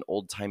seen like an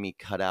old-timey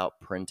cutout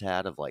print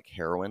ad of like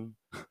heroin?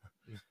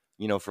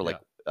 You know, for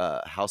like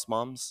house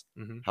moms,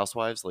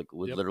 housewives, like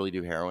would literally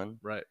do heroin.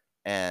 Right.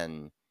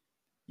 And,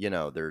 you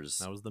know,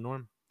 that was the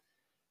norm.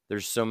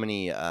 There's so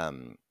many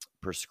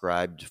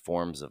prescribed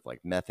forms of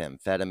like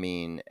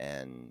methamphetamine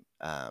and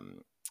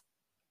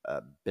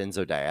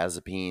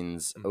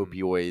benzodiazepines,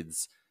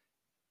 opioids.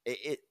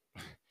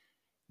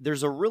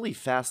 There's a really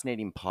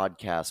fascinating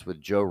podcast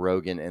with Joe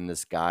Rogan and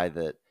this guy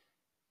that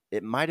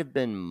it might have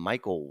been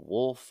Michael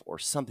Wolff or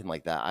something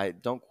like that. I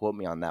don't quote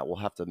me on that. We'll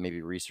have to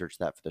maybe research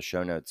that for the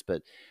show notes.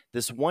 But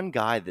this one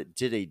guy that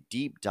did a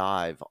deep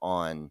dive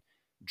on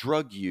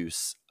drug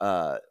use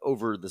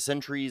over the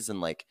centuries and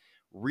like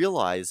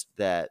realized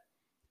that,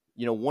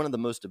 you know, one of the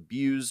most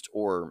abused,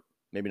 or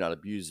maybe not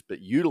abused,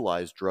 but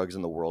utilized drugs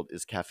in the world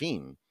is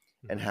caffeine.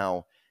 And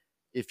how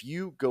if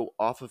you go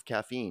off of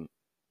caffeine,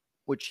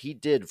 which he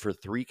did for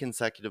 3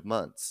 consecutive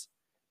months,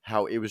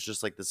 how it was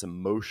just like this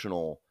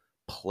emotional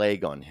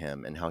plague on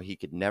him, and how he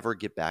could never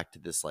get back to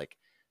this, like,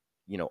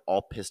 you know,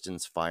 all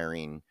pistons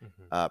firing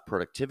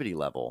productivity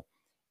level.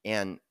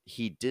 And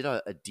he did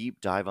a deep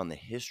dive on the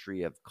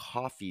history of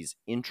coffee's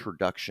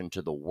introduction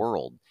to the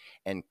world.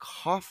 And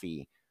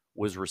coffee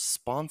was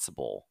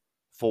responsible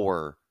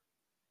for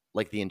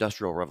like the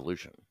Industrial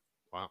Revolution.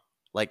 Wow.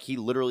 Like he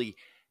literally,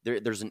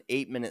 there's an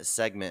 8-minute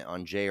segment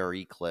on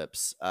JRE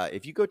Clips.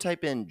 If you go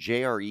type in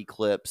JRE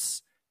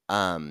Clips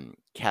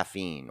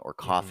caffeine or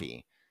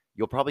coffee,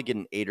 you'll probably get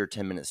an 8 or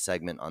 10-minute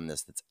segment on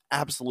this that's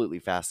absolutely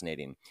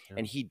fascinating. Yeah.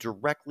 And he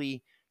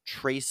directly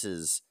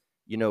traces,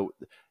 you know,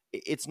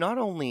 it's not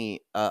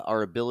only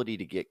our ability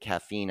to get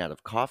caffeine out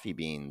of coffee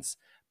beans,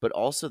 but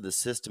also the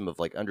system of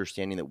like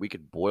understanding that we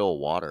could boil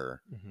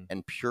water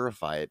and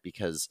purify it,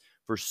 because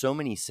for so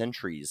many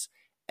centuries,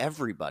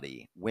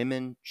 everybody,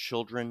 women,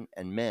 children,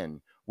 and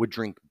men, would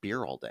drink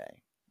beer all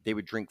day. They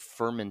would drink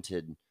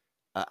fermented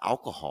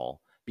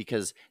alcohol,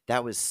 because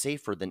that was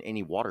safer than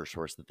any water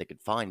source that they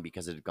could find,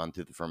 because it had gone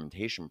through the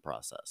fermentation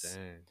process.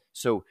 Dang.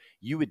 So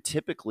you would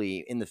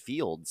typically in the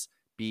fields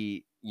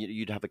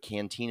you'd have a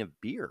canteen of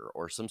beer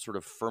or some sort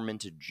of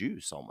fermented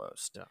juice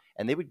almost. Yeah.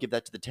 And they would give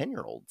that to the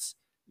 10-year-olds.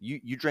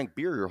 You drank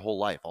beer your whole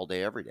life, all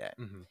day, every day.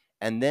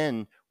 And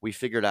then we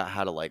figured out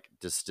how to like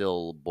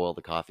distill, boil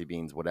the coffee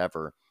beans,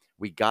 whatever.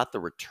 We got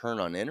the return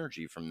on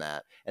energy from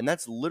that. And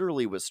that's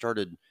literally what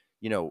started,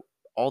 you know,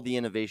 all the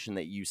innovation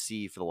that you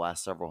see for the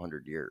last several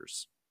hundred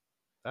years.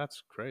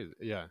 That's crazy.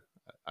 Yeah,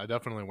 I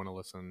definitely want to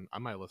listen. I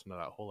might listen to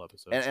that whole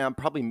episode. And I'm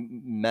probably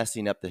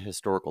messing up the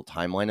historical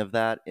timeline of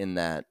that in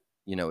that,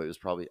 it was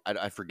probably,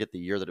 I forget the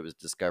year that it was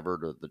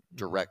discovered or the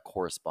direct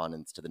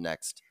correspondence to the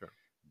next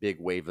big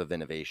wave of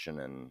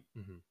innovation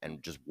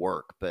and just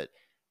work. But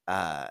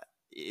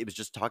it was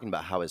just talking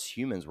about how as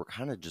humans, we're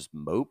kind of just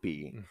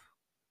mopey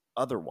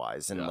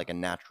otherwise in like a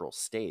natural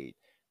state.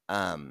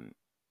 And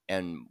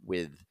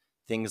with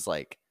things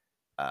like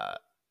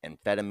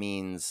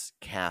amphetamines,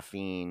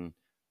 caffeine,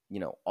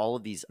 all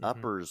of these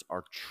uppers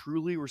are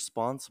truly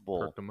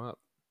responsible Perk them up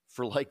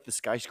for like the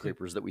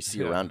skyscrapers that we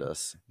see around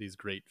us. These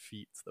great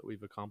feats that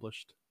we've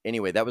accomplished.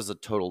 Anyway, that was a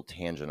total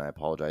tangent. I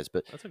apologize.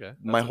 But that's okay. That's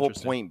my whole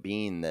point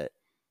being that,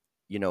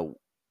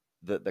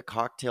 the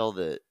cocktail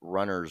that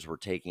runners were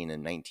taking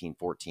in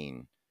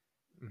 1914,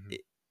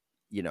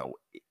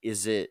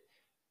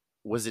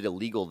 was it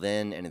illegal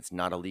then and it's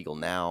not illegal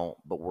now,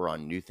 but we're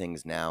on new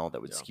things now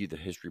that would skew the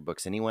history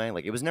books anyway?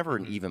 Like it was never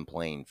an even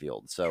playing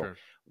field. So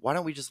why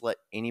don't we just let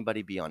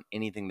anybody be on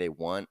anything they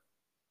want,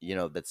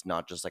 that's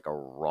not just like a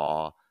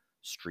raw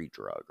street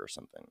drug or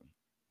something,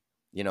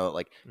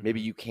 like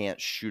maybe you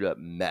can't shoot up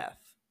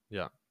meth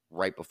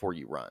right before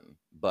you run,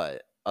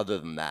 but other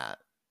than that.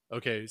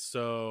 Okay,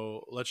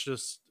 so let's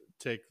just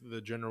take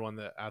the general one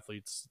that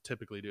athletes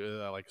typically do,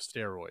 like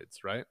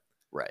steroids, right?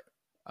 Right.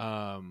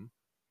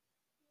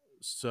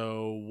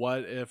 So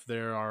what if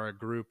there are a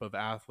group of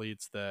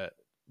athletes that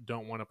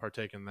don't want to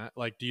partake in that?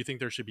 Like, do you think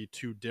there should be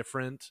two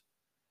different?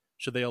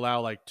 Should they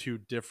allow like two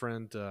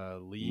different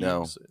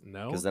leagues?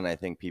 No, because then I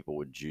think people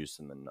would juice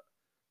in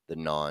the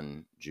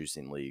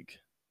non-juicing league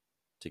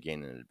to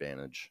gain an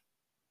advantage.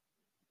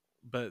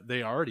 But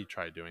they already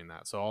tried doing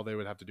that, so all they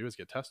would have to do is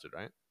get tested,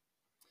 right?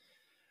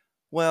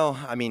 Well,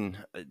 I mean,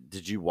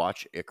 did you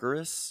watch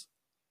Icarus?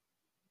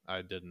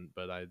 I didn't,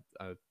 but I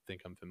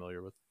think I'm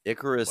familiar with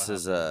Icarus.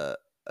 Is a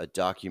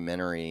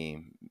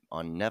documentary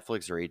on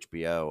Netflix or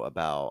HBO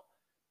about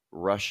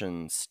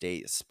Russian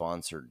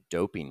state-sponsored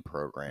doping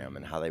program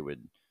and how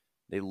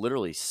they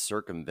literally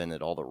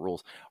circumvented all the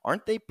rules.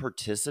 Aren't they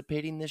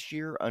participating this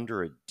year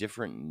under a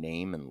different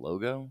name and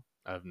logo?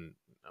 I have no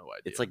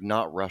idea. It's like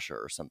Not Russia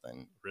or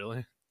something.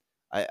 Really?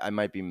 I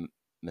might be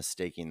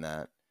mistaking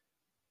that.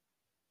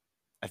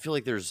 I feel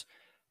like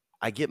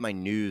I get my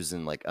news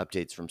and like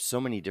updates from so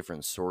many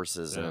different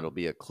sources, and it'll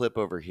be a clip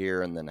over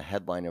here and then a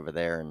headline over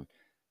there, and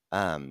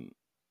I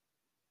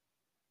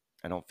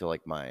don't feel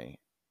like my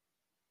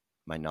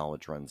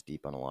knowledge runs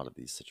deep on a lot of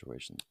these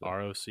situations.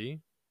 ROC,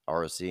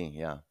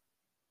 yeah.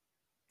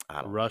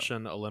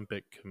 Russian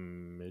Olympic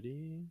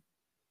Committee.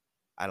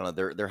 I don't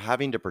know. They're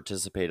having to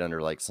participate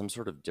under like some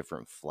sort of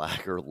different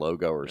flag or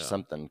logo or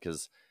something,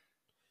 because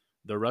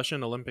the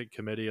Russian Olympic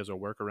Committee is a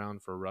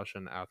workaround for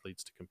Russian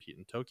athletes to compete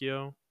in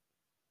Tokyo.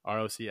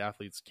 ROC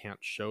athletes can't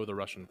show the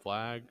Russian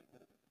flag.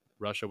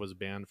 Russia was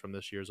banned from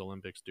this year's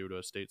Olympics due to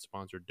a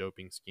state-sponsored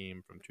doping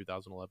scheme from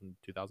 2011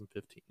 to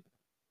 2015.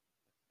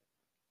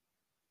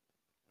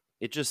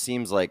 It just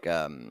seems like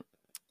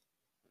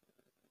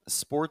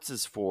sports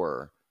is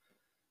for,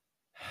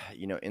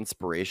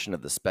 inspiration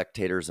of the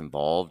spectators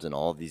involved in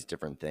all of these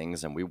different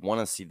things. And we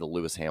want to see the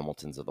Lewis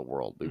Hamiltons of the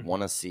world. We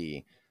want to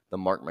see the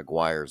Mark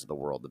McGuires of the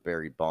world, the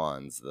Barry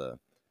Bonds, the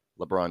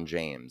LeBron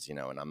James, and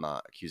I'm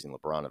not accusing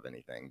LeBron of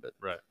anything, but,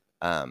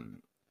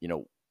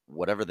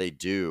 whatever they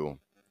do.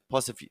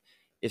 Plus, if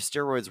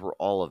steroids were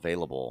all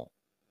available,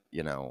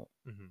 and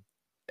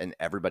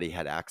everybody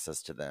had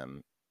access to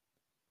them,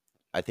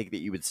 I think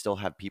that you would still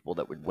have people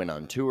that would win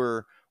on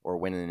tour or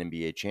win an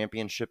NBA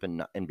championship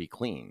and be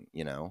clean,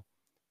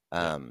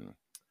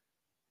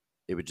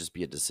 It would just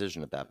be a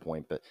decision at that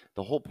point. But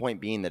the whole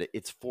point being that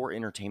it's for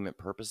entertainment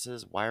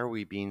purposes. Why are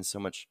we being so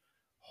much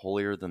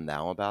holier than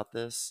thou about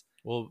this?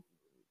 Well,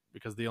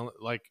 because the only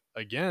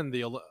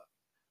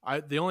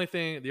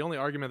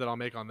argument that I'll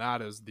make on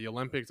that is the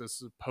Olympics is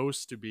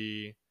supposed to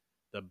be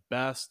the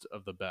best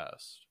of the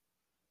best,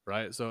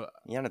 right? So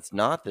yeah, and it's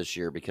not this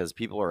year because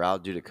people are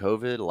out due to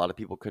COVID. A lot of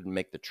people couldn't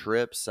make the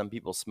trip. Some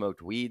people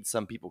smoked weed.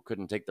 Some people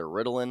couldn't take their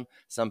Ritalin.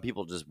 Some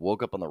people just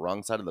woke up on the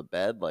wrong side of the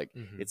bed. Like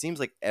it seems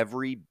like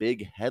every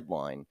big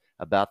headline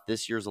about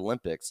this year's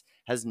Olympics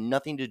has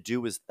nothing to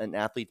do with an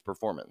athlete's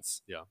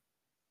performance.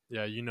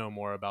 Yeah, you know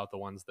more about the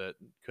ones that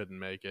couldn't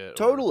make it.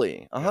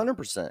 Totally,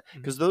 100%.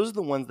 Because those are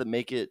the ones that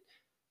make it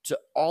to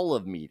all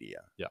of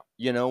media. Yeah.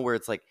 Where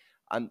it's like,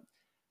 I'm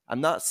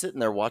not sitting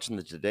there watching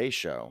the Today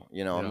Show.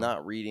 I'm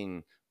not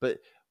reading. But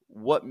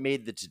what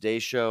made the Today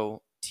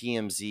Show,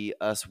 TMZ,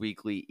 Us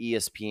Weekly,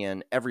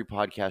 ESPN, every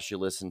podcast you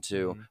listen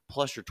to,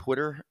 plus your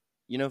Twitter,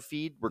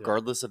 feed,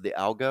 regardless of the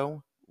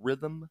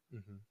algorithm,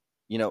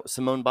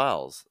 Simone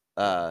Biles,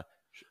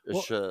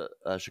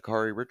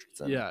 Sha'Carri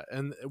Richardson. Yeah,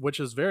 and which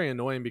is very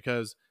annoying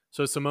because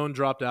Simone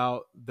dropped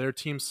out. Their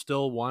team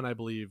still won, I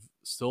believe,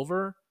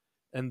 silver,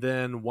 and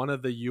then one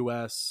of the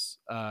U.S.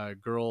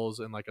 Girls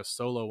in like a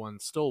solo one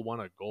still won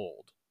a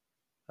gold,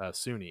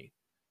 Suni,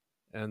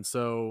 and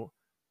so,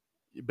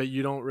 but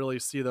you don't really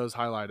see those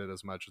highlighted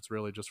as much. It's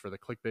really just for the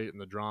clickbait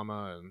and the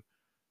drama,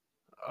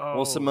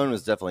 Well, Simone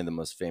was definitely the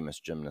most famous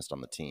gymnast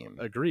on the team.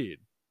 Agreed.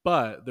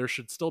 But there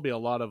should still be a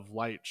lot of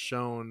light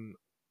shown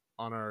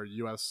on our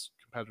U.S.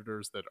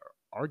 competitors that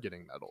are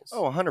getting medals.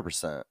 Oh,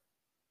 100%.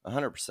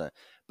 100%.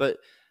 But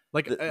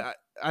like,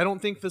 I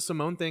don't think the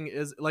Simone thing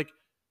is like,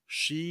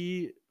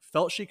 she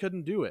felt she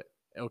couldn't do it.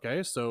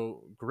 Okay,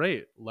 so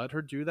great. Let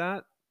her do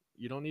that.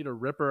 You don't need to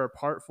rip her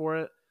apart for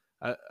it.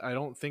 I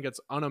don't think it's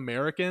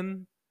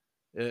un-American,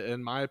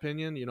 in my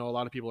opinion. You know, a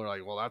lot of people are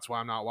like, well, that's why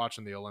I'm not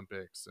watching the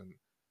Olympics. And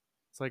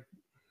it's like,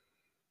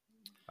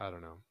 I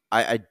don't know.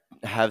 I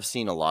have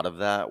seen a lot of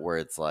that where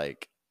it's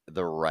like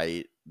the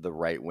right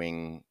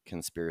wing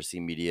conspiracy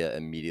media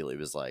immediately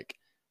was like,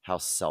 how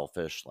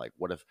selfish, like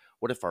what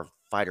if our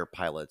fighter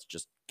pilots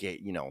just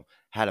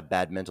had a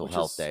bad mental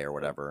health day or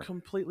whatever.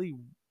 Completely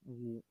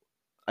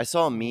I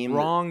saw a meme,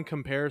 wrong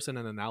comparison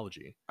and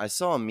analogy. I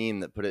saw a meme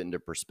that put it into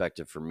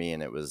perspective for me,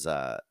 and it was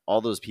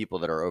all those people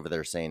that are over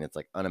there saying it's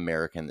like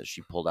un-American that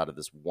she pulled out of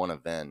this one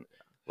event.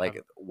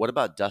 Like, what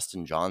about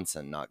Dustin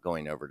Johnson not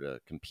going over to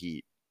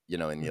compete,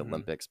 in the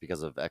Olympics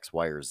because of X,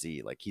 Y, or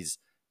Z? Like, he's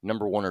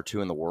number 1 or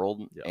 2 in the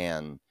world,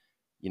 and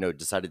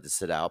decided to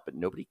sit out, but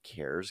nobody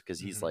cares because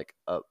he's like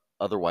a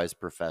otherwise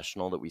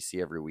professional that we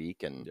see every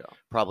week, and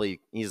probably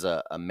he's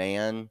a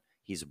man,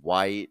 he's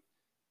white.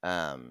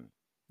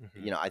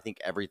 I think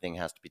everything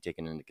has to be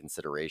taken into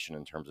consideration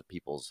in terms of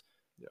people's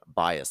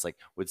bias. Like,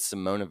 would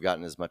Simone have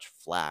gotten as much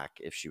flack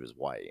if she was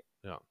white?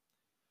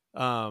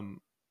 Yeah.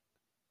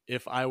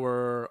 If I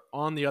were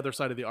on the other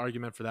side of the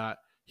argument for that,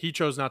 he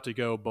chose not to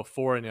go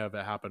before any of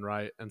it happened,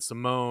 right? And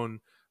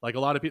Simone, like a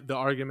lot of people, the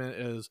argument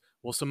is,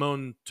 well,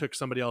 Simone took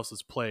somebody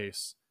else's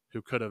place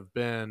who could have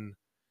been.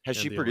 Has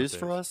she produced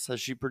for us?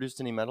 Has she produced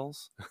any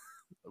medals?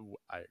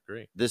 I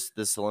agree. This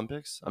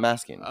Olympics? I'm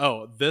asking.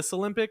 Oh, this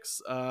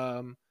Olympics?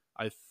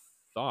 I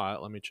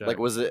thought, let me check. Like,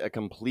 was it a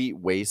complete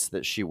waste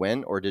that she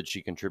went, or did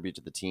she contribute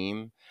to the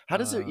team? How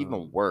does it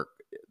even work?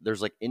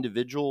 There's like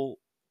individual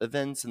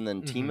events and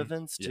then team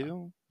events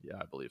too? Yeah,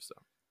 I believe so.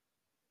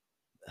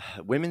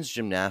 Women's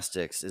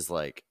gymnastics is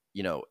like,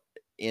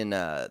 in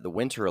the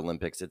Winter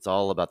Olympics, it's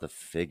all about the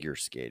figure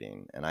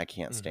skating, and I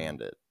can't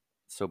stand it.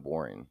 It's so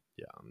boring.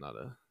 Yeah, I'm not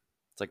a...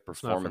 It's like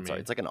performance art.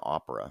 It's like an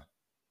opera.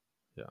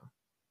 Yeah.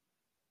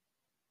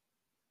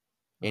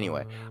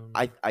 Anyway,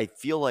 I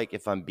feel like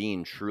if I'm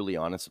being truly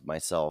honest with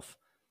myself,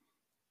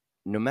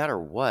 no matter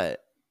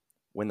what,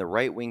 when the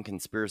right-wing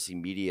conspiracy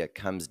media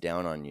comes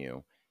down on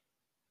you,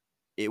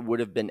 it would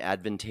have been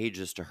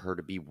advantageous to her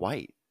to be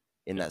white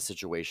in that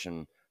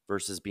situation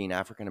versus being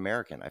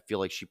African-American. I feel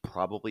like she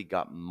probably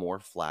got more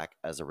flack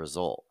as a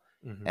result.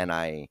 And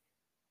I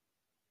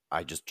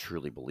just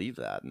truly believe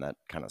that, and that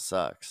kind of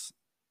sucks.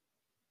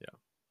 Yeah.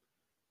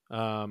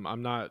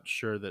 I'm not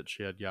sure that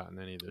she had gotten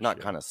any this year.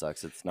 Not kind of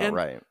sucks. It's not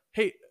right.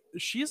 Hey,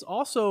 she's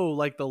also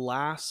like the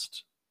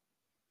last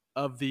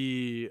of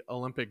the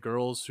Olympic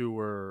girls who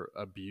were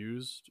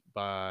abused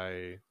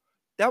by...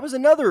 That was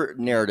another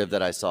narrative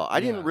that I saw. I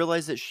didn't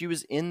realize that she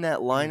was in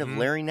that line of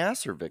Larry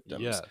Nassar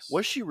victims. Yes.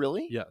 Was she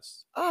really?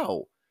 Yes.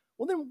 Oh,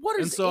 well then what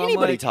is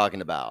anybody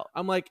talking about?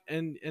 I'm like,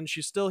 and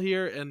she's still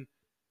here.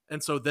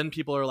 And so then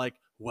people are like,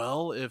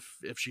 well, if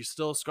she's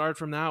still scarred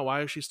from that,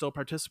 why is she still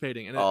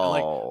participating? And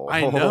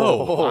I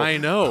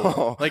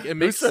know. Like, it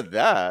makes... Who said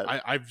that?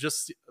 I've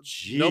just...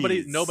 Jeez.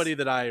 Nobody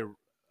that I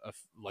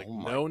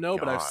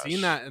but I've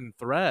seen that in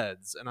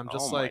threads, and I'm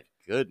just like,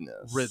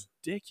 goodness,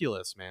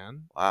 ridiculous,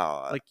 man.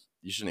 Wow. Like,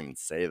 you shouldn't even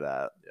say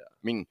that. Yeah.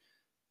 I mean,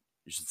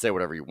 you should say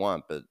whatever you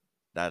want, but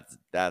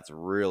that's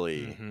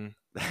really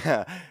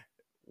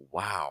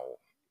wow.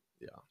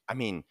 Yeah. I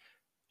mean,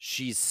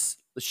 she's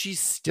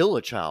still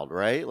a child,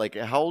 right? Like,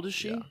 how old is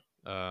she?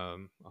 Yeah.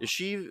 Is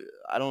she?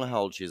 I don't know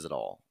how old she is at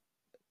all.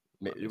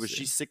 Was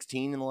she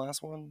 16 in the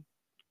last one?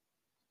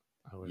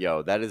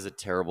 Yo, that is a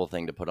terrible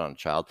thing to put on a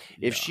child.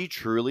 If she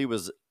truly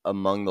was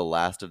among the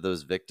last of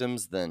those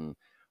victims, then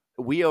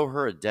we owe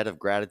her a debt of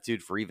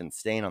gratitude for even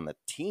staying on the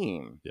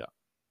team. Yeah.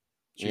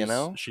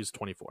 She's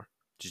 24.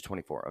 She's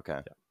 24. Okay.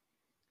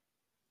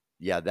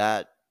 Yeah,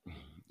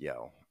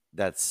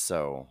 that's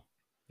so...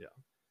 Yeah,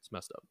 it's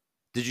messed up.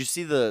 Did you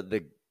see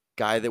the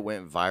guy that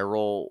went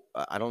viral?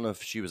 I don't know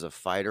if she was a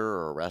fighter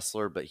or a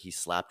wrestler, but he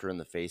slapped her in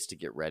the face to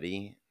get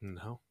ready.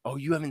 No. Oh,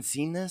 you haven't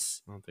seen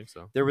this? I don't think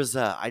so. There was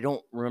I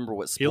don't remember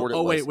what sport it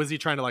was. Oh, wait, was he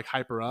trying to like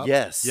hype her up?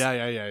 Yes. Yeah.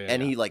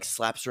 And he like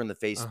slaps her in the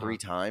face 3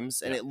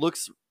 times, and it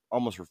looks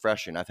almost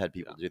refreshing. I've had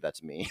people do that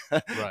to me.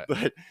 Right.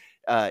 But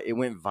it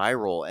went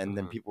viral, and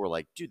then people were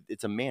like, dude,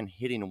 it's a man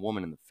hitting a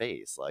woman in the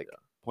face, like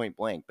point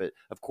blank. But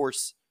of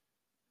course,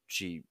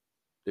 it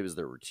was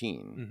their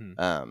routine.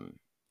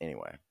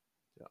 Anyway.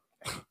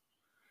 Yeah.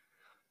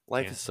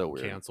 Life is so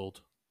weird.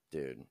 Canceled.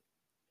 Dude.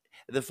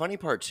 The funny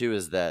part, too,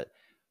 is that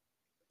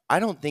I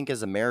don't think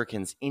as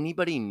Americans,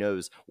 anybody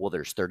knows, well,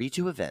 there's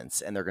 32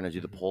 events, and they're going to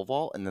do the pole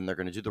vault, and then they're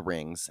going to do the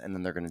rings, and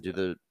then they're going to do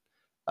the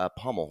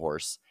pommel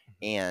horse.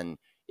 And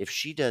if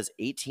she does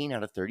 18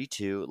 out of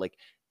 32, like,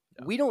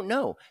 we don't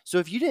know. So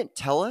if you didn't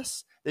tell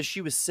us that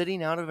she was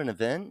sitting out of an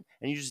event,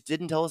 and you just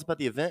didn't tell us about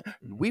the event,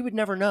 we would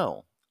never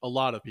know. A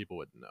lot of people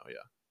wouldn't know,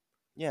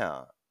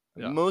 Yeah.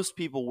 Yeah. Most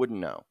people wouldn't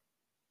know.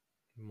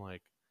 I'm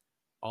like,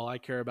 all I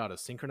care about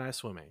is synchronized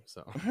swimming.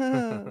 So,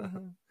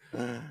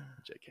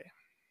 JK.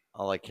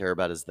 All I care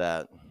about is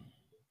that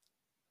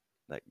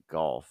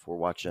golf. We're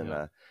watching.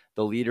 Yeah.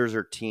 The leaders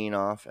are teeing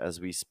off as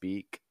we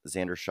speak.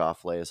 Xander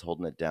Schauffele is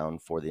holding it down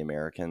for the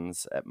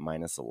Americans at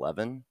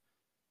 -11,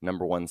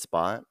 number 1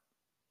 spot.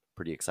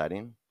 Pretty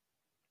exciting.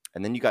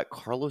 And then you got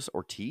Carlos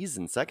Ortiz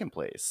in second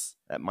place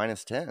at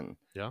 -10.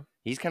 Yeah.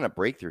 He's kind of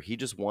breakthrough. He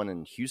just won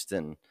in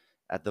Houston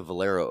at the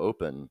Valero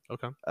Open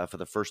Okay. for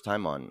the first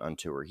time on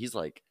tour. He's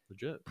like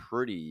Legit.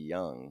 pretty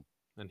young.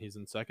 And he's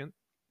in second.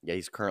 Yeah,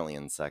 he's currently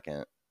in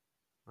second.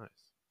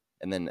 Nice.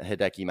 And then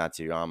Hideki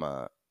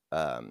Matsuyama,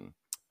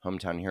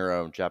 hometown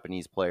hero,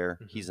 Japanese player,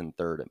 he's in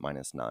third at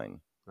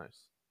 -9.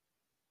 Nice.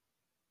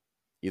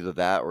 Either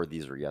that or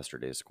these are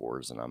yesterday's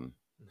scores, and I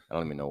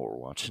don't even know what we're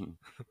watching.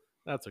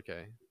 That's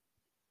okay.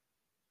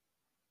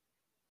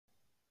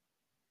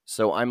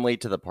 So I'm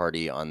late to the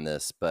party on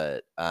this,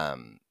 but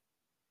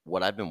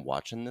what I've been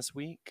watching this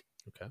week,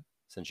 Okay,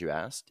 since you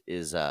asked,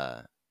 is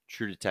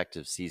True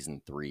Detective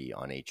season 3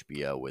 on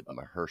HBO with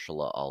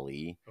Mahershala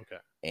Ali. Okay.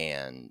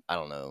 And I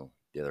don't know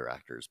the other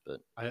actors,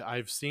 but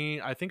I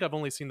think I've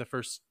only seen the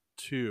first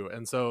 2,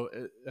 and so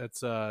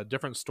it's a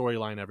different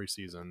storyline every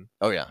season.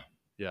 oh yeah,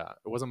 Yeah,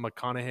 it wasn't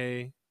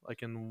McConaughey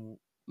like in.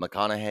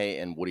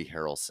 McConaughey and Woody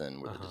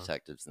Harrelson were the Uh-huh.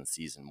 detectives in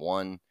season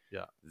 1.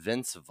 Yeah.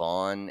 Vince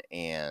Vaughn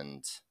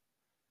and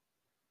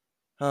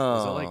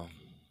Was it like?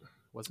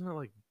 Wasn't it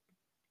like?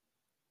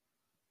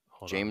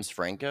 Hold James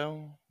Franco?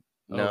 on.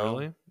 No, Oh,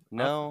 really?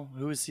 no.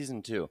 Who was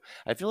season 2?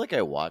 I feel like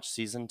I watched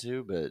season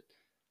 2, but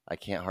I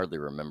can't hardly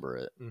remember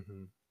it.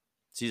 Mm-hmm.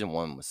 Season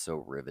 1 was so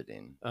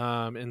riveting.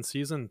 In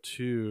season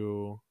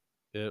 2,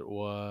 it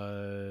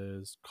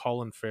was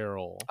Colin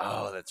Farrell.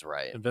 Oh, that's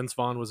right. And Vince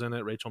Vaughn was in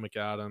it. Rachel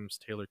McAdams,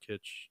 Taylor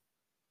Kitsch.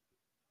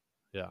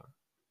 Yeah,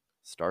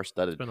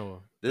 Star-studded. it's been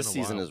a. This been a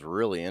season while. is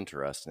really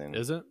interesting.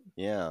 Is it?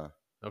 Yeah.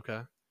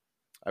 Okay.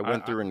 I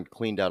went through and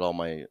cleaned out all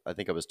my. I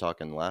think I was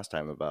talking last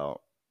time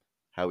about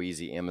how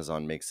easy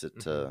Amazon makes it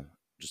to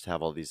just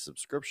have all these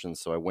subscriptions.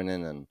 So I went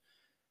in and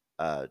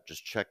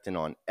just checked in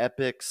on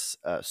Epix,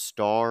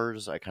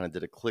 Stars. I kind of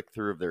did a click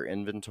through of their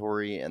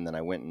inventory, and then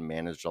I went and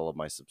managed all of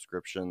my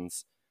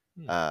subscriptions.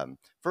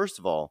 First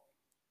of all,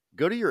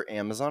 go to your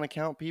Amazon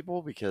account,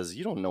 people, because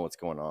you don't know what's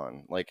going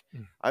on. Like,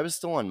 I was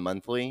still on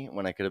monthly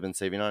when I could have been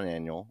saving on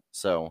annual.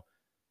 So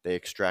they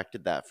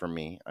extracted that from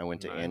me. I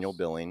went to annual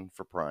billing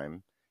for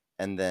Prime.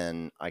 And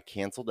then I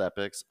canceled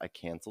Epix. I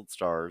canceled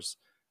Stars.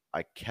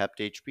 I kept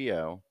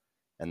HBO.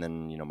 And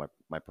then,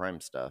 my Prime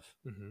stuff.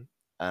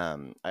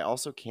 I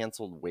also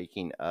canceled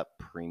Waking Up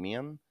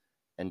Premium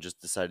and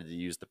just decided to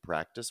use the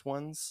practice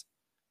ones.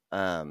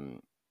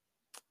 Because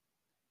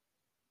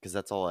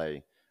that's all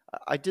I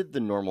did the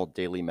normal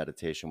daily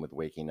meditation with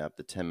Waking Up,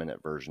 the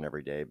 10-minute version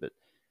every day. But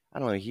I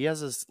don't know. He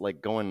has us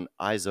like going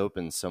eyes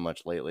open so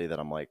much lately that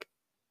I'm like,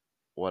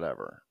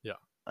 whatever. Yeah.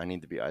 I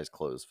need to be eyes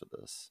closed for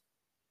this.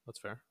 That's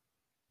fair.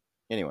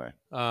 Anyway.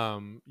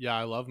 Yeah,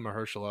 I love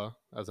Mahershala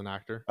as an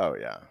actor. Oh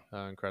yeah.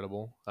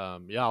 Incredible.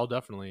 Yeah, I'll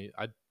definitely.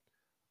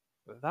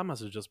 That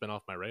must have just been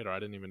off my radar. I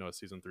didn't even know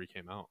season 3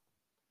 came out.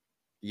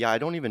 Yeah, I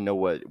don't even know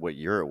what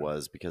year it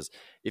was, because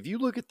if you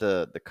look at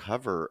the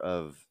cover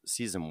of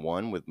season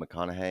 1 with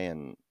McConaughey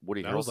and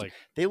Woody Harrelson,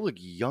 they look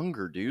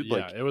younger, dude. Yeah,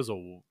 like it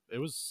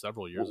was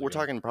several years ago. We're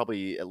talking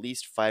probably at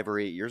least 5 or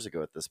 8 years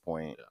ago at this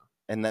point. Yeah.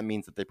 And that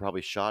means that they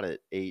probably shot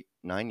it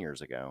 8-9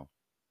 years ago.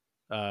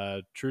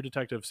 True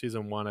Detective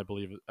season 1, I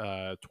believe,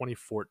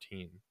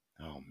 2014.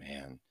 Oh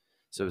man,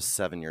 so it was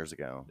 7 years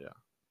ago.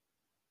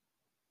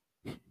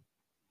 Yeah,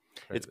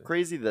 it's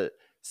crazy that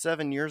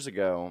 7 years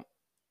ago.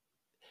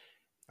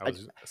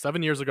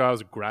 7 years ago, I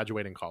was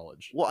graduating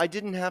college. Well, I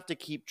didn't have to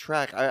keep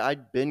track.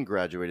 I'd been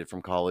graduated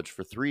from college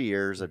for 3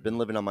 years. I've been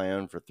living on my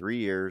own for 3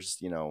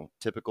 years.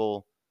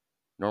 Typical,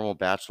 normal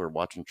bachelor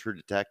watching True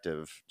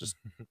Detective, just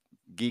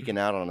geeking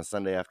out on a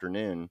Sunday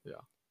afternoon.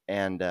 Yeah,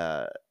 and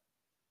that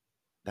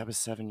was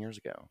 7 years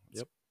ago.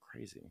 It's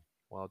crazy.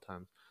 Wild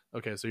times.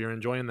 Okay, so you're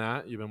enjoying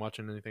that. You've been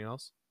watching anything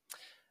else?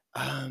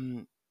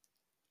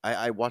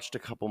 I watched a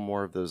couple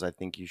more of those I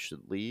Think You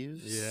Should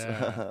Leave.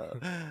 Yeah.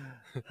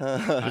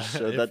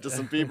 Showed that to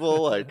some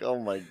people. Like, oh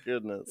my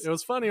goodness. It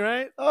was funny,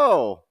 right?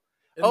 Oh.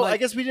 And I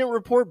guess we didn't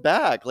report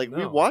back. Like,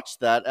 we No. watched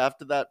that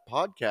after that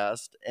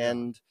podcast,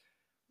 and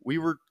we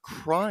were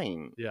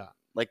crying. Yeah.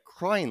 Like,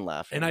 crying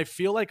laughing. And I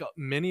feel like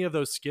many of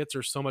those skits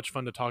are so much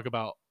fun to talk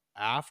about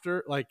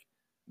after. Like,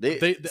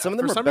 they some of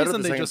them for are some better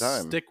reason at the they same just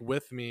time. stick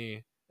with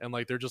me, and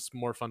like they're just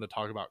more fun to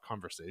talk about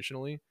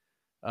conversationally.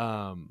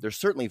 They're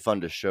certainly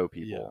fun to show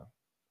people.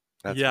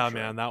 That's yeah, for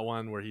sure. man, that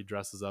one where he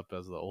dresses up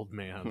as the old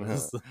man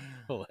is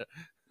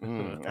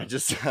I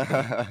just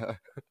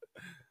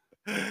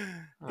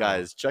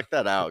guys, check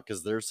that out,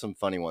 because there's some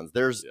funny ones.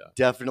 There's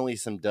definitely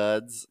some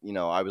duds.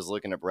 I was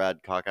looking at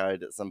Brad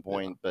cockeyed at some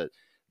point, but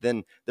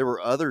then there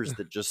were others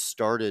that just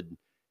started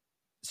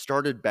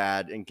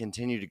bad and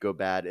continue to go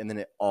bad, and then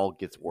it all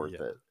gets worth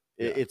it.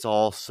 It's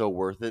all so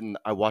worth it. And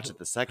I watched it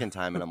the second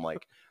time, and I'm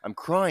like, I'm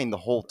crying the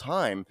whole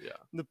time. Yeah.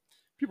 The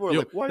People are Yo,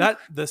 like, why? that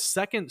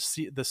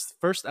this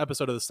first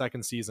episode of the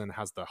second season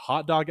has the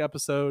hot dog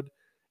episode.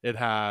 It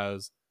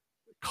has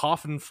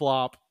coffin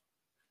flop,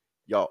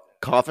 Y'all,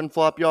 coffin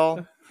flop,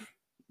 y'all.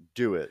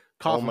 Do it.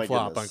 coffin oh my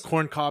flop goodness. on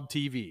Corncob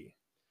TV.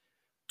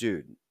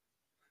 Dude.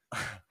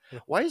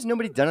 Why has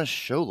nobody done a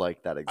show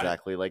like that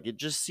exactly? Like, it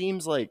just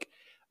seems like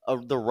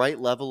the right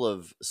level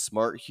of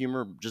smart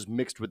humor just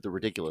mixed with the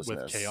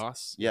ridiculousness. With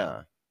chaos.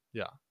 Yeah.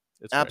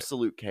 It's great.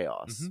 Absolute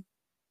chaos. Mhm.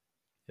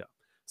 Yeah.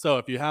 So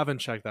if you haven't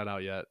checked that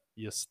out yet,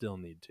 you still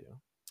need to.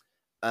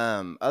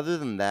 Other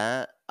than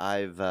that,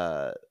 I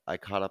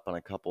caught up on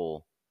a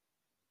couple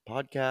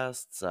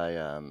podcasts.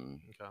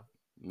 Okay.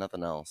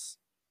 Nothing else.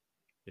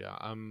 Yeah,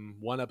 I'm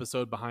one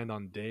episode behind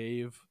on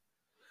Dave.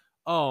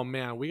 Oh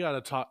man, we gotta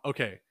talk.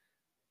 Okay,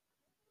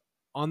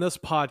 on this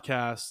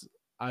podcast,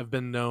 I've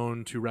been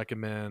known to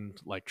recommend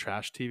like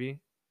trash TV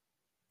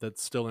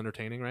that's still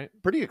entertaining, right?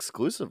 Pretty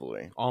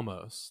exclusively.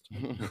 Almost.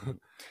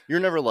 You're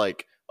never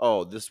like,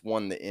 oh, this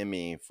won the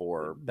Emmy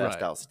for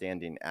Best Right.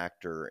 Outstanding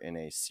Actor in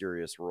a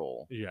Serious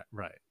Role. Yeah,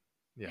 right.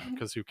 Yeah,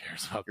 because who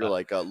cares about You're that?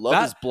 like,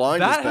 Love is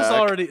Blind that is has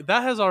back.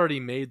 that has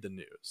already made the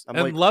news. I'm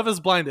And like, Love is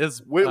Blind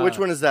is Which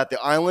one is that?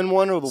 The island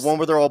one or the one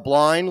where they're all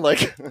blind?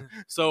 Like,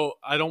 So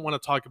I don't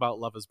want to talk about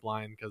Love is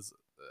Blind because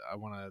I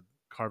want to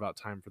carve out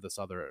time for this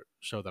other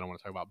show that I want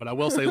to talk about. But I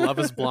will say Love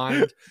is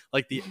Blind.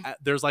 Like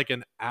there's like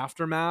an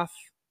aftermath,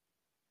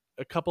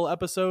 a couple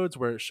episodes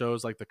where it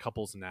shows like the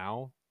couples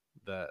now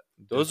that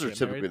those didn't are get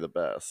typically married. the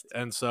best.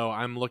 And so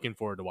I'm looking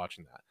forward to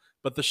watching that.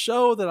 But the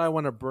show that I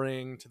want to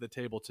bring to the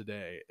table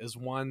today is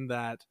one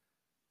that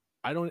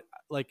I don't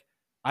like.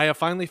 I have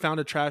finally found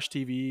a trash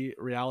TV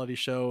reality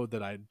show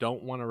that I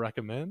don't want to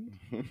recommend,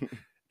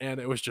 and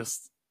it was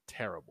just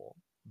terrible,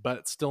 but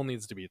it still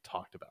needs to be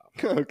talked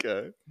about.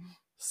 Okay.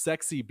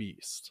 Sexy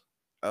Beast.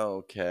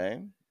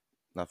 Okay.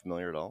 Not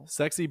familiar at all.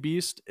 Sexy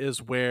Beast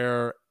is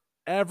where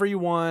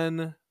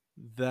everyone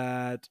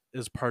that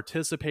is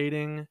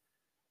participating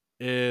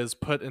is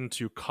put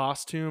into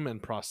costume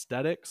and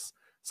prosthetics,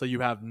 so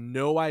you have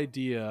no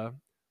idea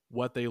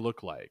what they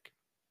look like.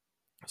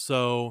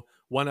 So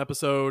one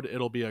episode,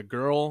 it'll be a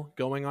girl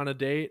going on a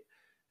date,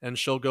 and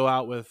she'll go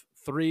out with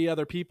 3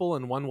 other people,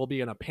 and one will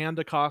be in a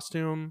panda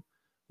costume,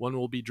 one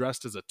will be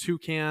dressed as a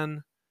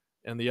toucan,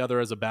 and the other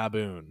as a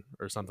baboon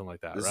or something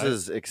like that. This right?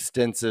 is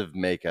extensive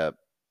makeup,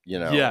 you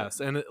know. Yes,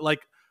 and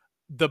like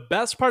the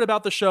best part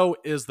about the show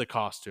is the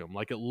costume.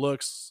 Like that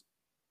looks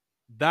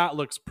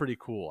pretty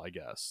cool, I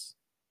guess,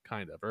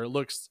 kind of, or it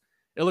looks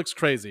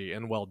crazy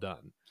and well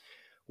done.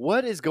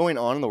 What is going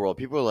on in the world?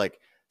 People are like,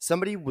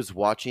 somebody was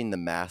watching The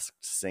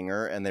Masked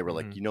Singer and they were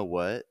like, Mhm. you know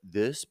what?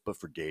 This, but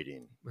for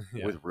dating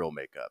Yeah. with real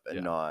makeup and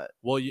Yeah. not.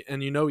 Well,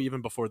 and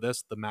even before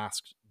this, The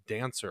Masked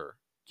Dancer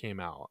came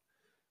out,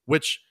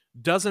 which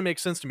doesn't make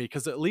sense to me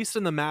because at least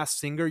in The Masked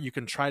Singer, you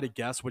can try to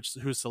guess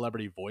whose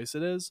celebrity voice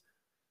it is,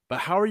 but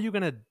how are you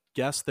going to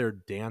guess their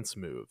dance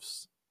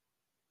moves?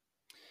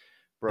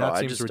 Bro, That I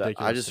seems just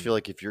ridiculous just to feel me.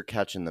 like if you're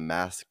catching The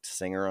Masked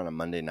Singer on a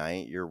Monday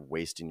night, you're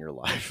wasting your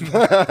life.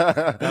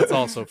 That's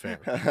also fair.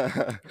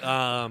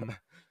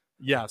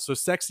 Yeah, so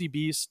Sexy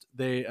Beast,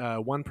 they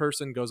one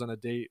person goes on a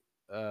date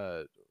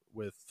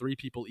with 3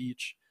 people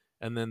each,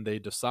 and then they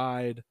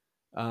decide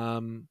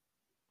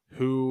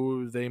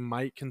who they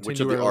might continue. Which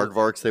of the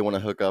aardvarks they want to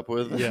hook up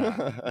with?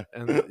 Yeah,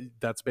 and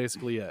that's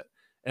basically it.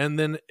 And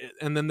then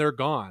they're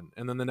gone,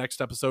 and then the next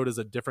episode is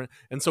a different.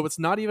 And so it's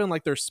not even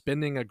like they're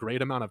spending a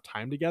great amount of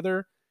time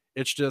together.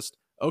 It's just,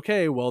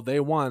 okay, well, they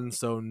won,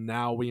 so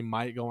now we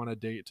might go on a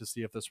date to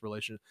see if this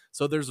relation.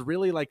 So there's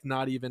really like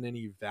not even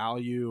any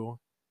value.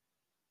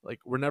 Like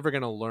we're never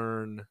gonna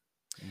learn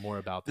more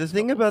about The these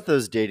thing couples. about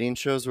those dating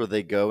shows where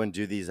they go and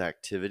do these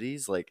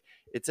activities, like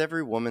it's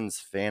every woman's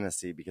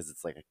fantasy because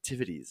it's like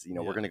activities. You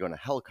know, we're Yeah. going to go in a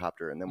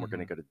helicopter and then we're going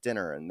to Mhm. go to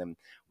dinner and then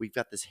we've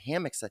got this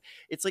hammock set.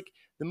 It's like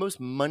the most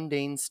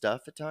mundane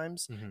stuff at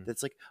times. Mhm.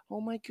 That's like,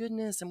 oh my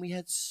goodness, and we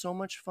had so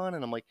much fun.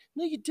 And I'm like,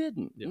 no, you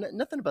didn't. Yeah.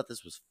 Nothing about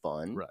this was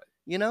fun. Right.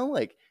 You know,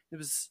 like it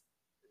was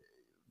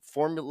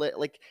formula,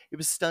 like it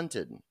was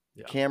stunted.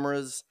 Yeah.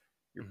 Cameras,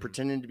 you're Mhm.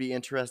 pretending to be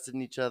interested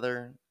in each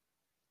other.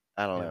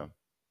 I don't Yeah. know.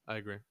 I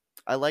agree.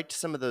 I liked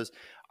some of those.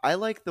 I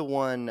like the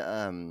one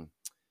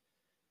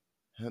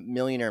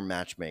Millionaire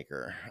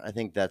Matchmaker. I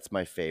think that's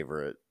my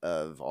favorite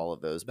of all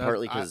of those. That-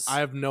 Partly because I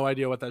have no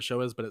idea what that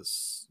show is, but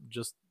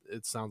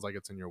it sounds like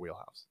it's in your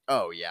wheelhouse.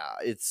 oh yeah,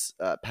 it's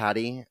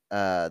Patty,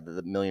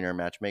 the Millionaire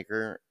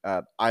Matchmaker.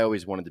 I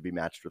always wanted to be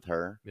matched with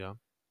her. Yeah.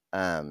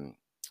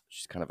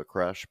 She's kind of a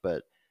crush,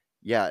 but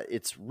yeah,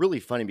 it's really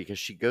funny because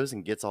she goes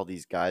and gets all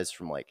these guys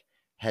from like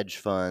hedge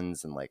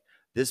funds and like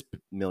this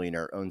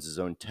millionaire owns his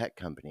own tech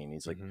company and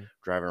he's like Mhm.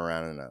 driving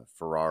around in a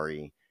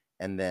Ferrari,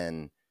 and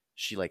then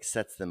she like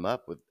sets them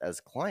up with as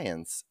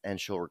clients and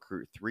she'll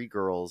recruit 3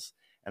 girls.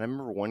 And I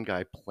remember one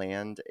guy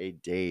planned a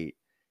date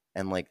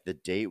and like the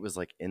date was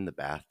like in the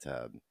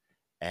bathtub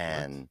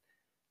and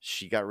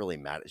she got really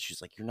mad.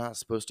 She's like, you're not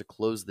supposed to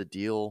close the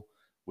deal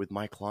with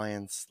my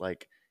clients,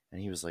 like,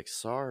 and he was like,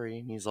 sorry,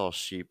 and he's all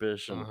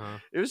sheepish and Uh-huh.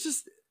 it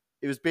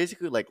was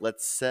basically like,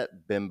 let's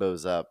set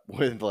bimbos up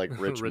with like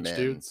rich men.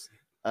 dudes.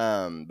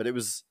 But it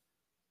was,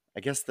 I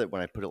guess that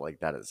when I put it like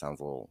that, it sounds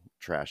a little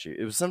trashy.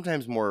 It was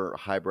sometimes more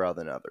highbrow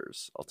than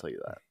others. I'll tell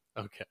you that.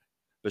 Okay,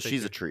 But Thank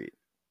she's you. a treat.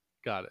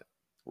 Got it.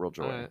 Real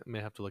joy. I may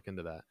have to look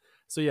into that.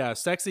 So yeah,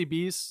 Sexy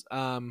Beast,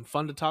 fun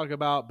to talk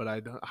about, but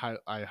I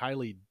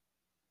highly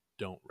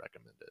don't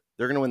recommend it.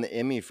 They're going to win the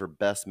Emmy for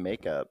best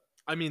makeup.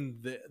 I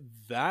mean,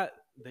 that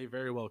they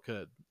very well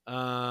could.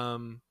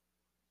 And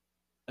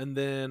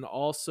then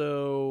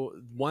also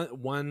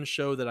one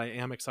show that I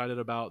am excited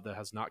about that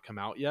has not come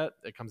out yet.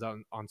 It comes out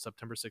on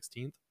September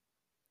 16th.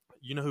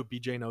 You know who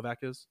BJ Novak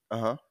is?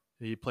 Uh-huh.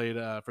 He played,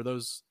 for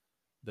those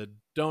that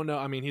don't know,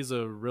 I mean, he's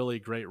a really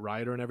great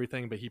writer and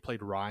everything, but he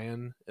played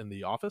Ryan in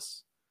The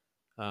Office.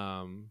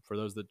 For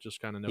those that just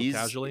kind of know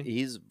casually.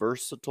 He's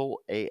versatile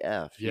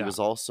AF. He Yeah. was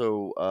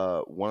also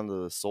one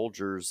of the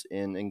soldiers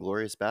in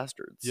Inglourious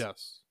Bastards.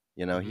 Yes.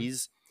 You know,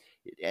 Mhm.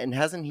 and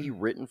hasn't he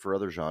written for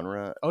other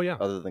genre Oh yeah,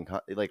 other than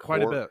like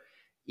quite horror? a bit.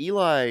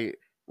 Eli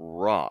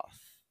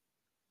Roth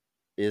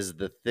is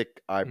the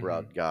thick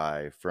eyebrowed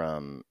guy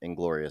from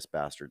Inglourious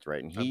Bastards,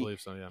 right? And I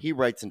believe so. Yeah, he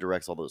writes and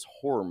directs all those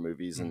horror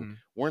movies. And Mhm.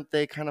 weren't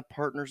they kind of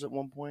partners at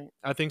one point?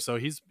 I think so.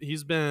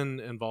 He's been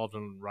involved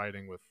in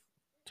writing with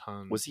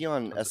tons. Was he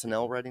on tons of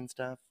SNL people. writing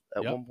staff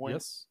at Yep, one point?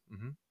 Yes.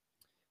 Mm-hmm.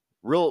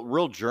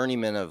 Real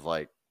journeyman of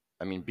like,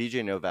 I mean,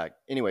 BJ Novak.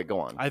 Anyway, go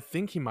on. I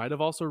think he might have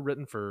also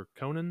written for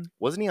Conan.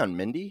 Wasn't he on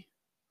Mindy?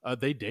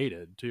 They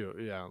dated too.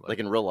 Yeah, Like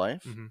in real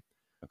life? Mhm.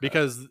 Okay.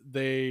 Because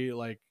they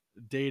like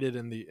dated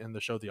in the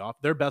show The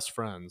Office. They're best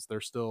friends. They're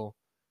still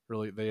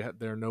really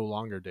they're no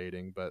longer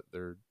dating, but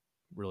they're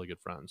really good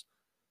friends.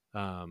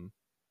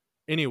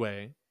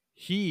 Anyway,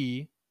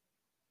 he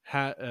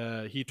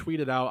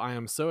tweeted out, "I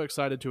am so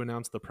excited to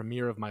announce the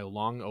premiere of my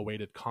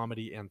long-awaited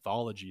comedy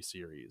anthology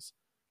series."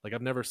 Like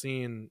I've never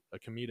seen a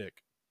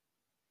comedic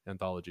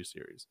anthology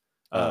series.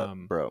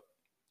 Bro,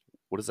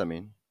 what does that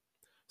mean?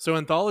 So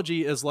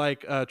anthology is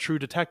like a True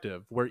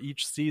Detective, where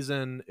each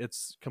season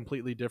it's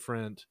completely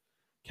different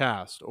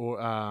cast. Or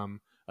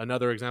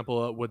another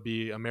example would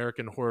be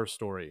American Horror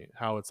Story,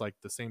 how it's like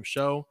the same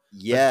show,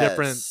 Yes.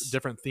 but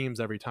different themes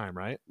every time,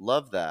 right?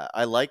 Love that.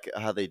 I like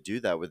how they do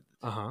that with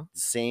Uh-huh. the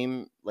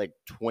same like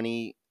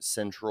 20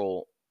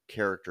 central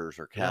characters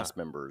or cast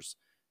members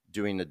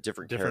doing a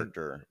different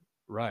character.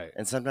 Right.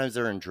 And sometimes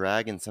they're in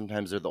drag and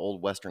sometimes they're the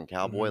old Western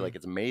cowboy. Mhm. Like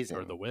it's amazing.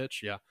 Or the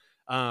witch, yeah.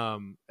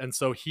 And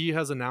so he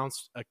has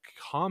announced a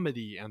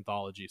comedy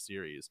anthology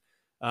series.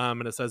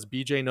 And it says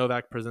BJ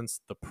Novak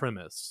presents The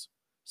Premise,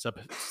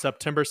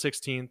 September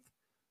 16th,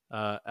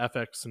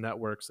 FX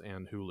Networks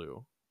and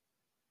Hulu.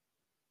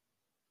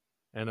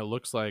 And it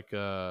looks like,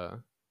 I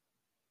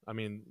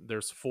mean,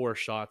 there's 4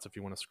 shots if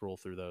you want to scroll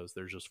through those.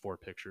 There's just 4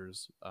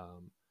 pictures.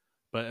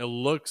 But it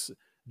looks,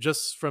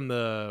 just from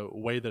the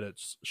way that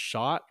it's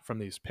shot from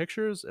these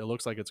pictures, it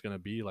looks like it's going to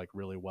be like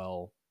really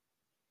well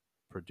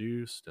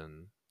produced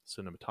and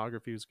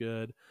cinematography is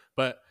good.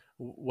 But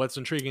what's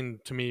intriguing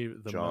to me,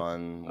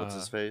 John, what's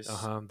his face?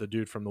 The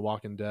dude from The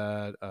Walking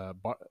Dead.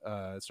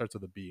 It starts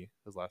with a B.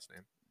 His last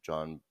name.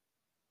 John.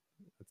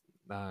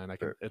 And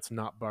it's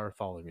not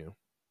Bartholomew.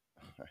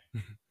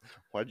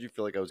 Why did you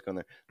feel like I was going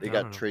there? They I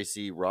got don't know.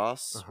 Tracy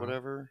Ross,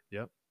 whatever.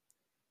 Yep.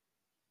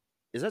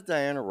 Is that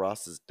Diana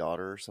Ross's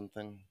daughter or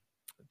something?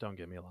 Don't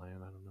get me lying.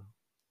 I don't know.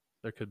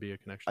 There could be a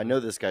connection. I know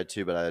this guy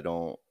too, but I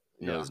don't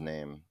know Yeah. his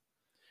name.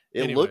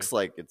 It Anyway. looks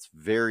like it's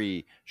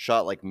very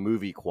shot like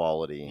movie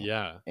quality.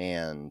 Yeah.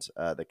 And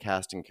the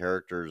cast and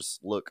characters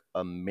look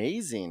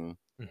amazing.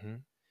 Mm-hmm.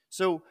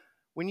 So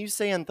when you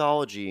say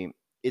anthology,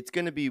 it's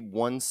going to be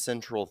one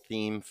central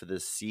theme for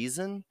this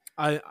season.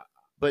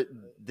 But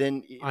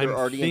then they're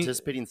already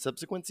anticipating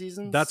subsequent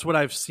seasons? That's what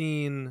I've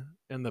seen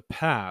in the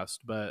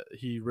past, but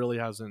he really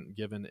hasn't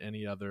given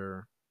any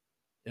other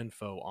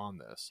info on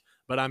this.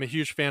 But I'm a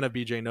huge fan of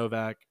BJ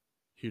Novak,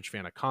 huge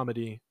fan of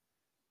comedy,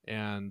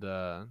 and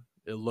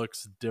it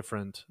looks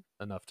different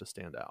enough to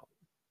stand out.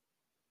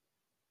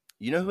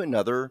 You know who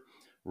another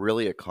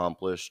really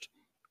accomplished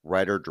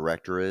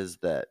writer-director is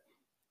that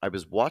I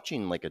was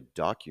watching like a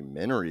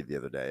documentary the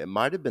other day. It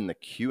might have been the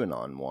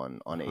QAnon one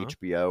on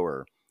HBO,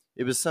 or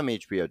it was some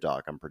HBO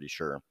doc, I'm pretty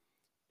sure.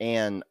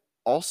 And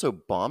also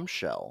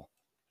Bombshell.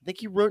 I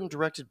think he wrote and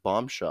directed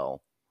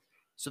Bombshell.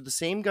 So the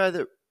same guy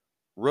that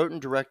wrote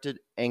and directed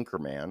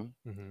Anchorman,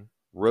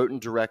 wrote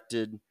and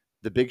directed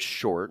The Big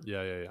Short.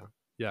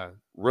 Yeah.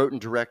 Wrote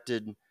and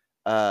directed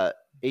HBO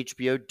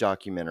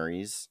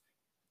documentaries.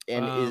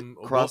 And it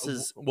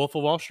crosses... Wolf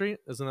of Wall Street?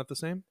 Isn't that the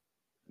same?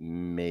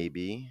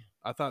 Maybe.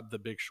 I thought The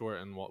Big Short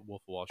and Wolf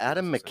of Wall Street.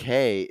 Adam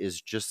McKay is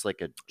just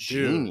like a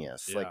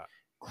genius. Dude, like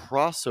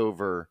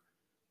crossover.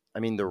 I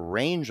mean, the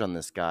range on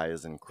this guy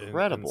is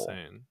incredible.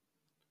 Insane.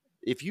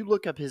 If you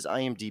look up his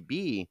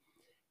IMDb,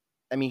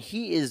 I mean,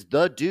 he is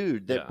the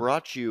dude that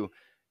brought you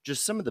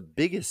just some of the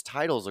biggest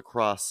titles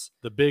across.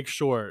 The Big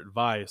Short,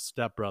 Vice,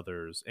 Step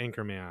Brothers,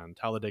 Anchorman,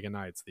 Talladega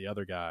Nights, The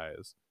Other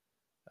Guys.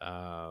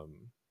 I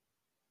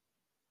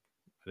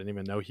didn't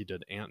even know he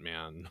did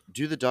Ant-Man.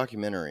 Do the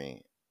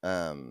documentary.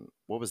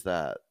 What was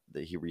that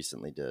he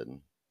recently did?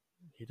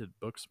 He did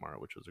Booksmart,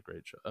 which was a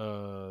great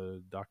show.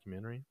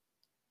 Documentary.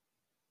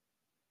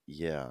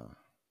 Yeah.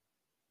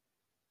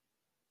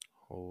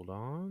 Hold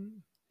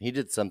on. He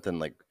did something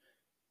like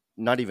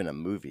not even a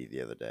movie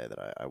the other day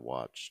that I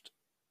watched.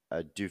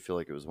 I do feel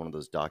like it was one of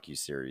those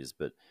docuseries,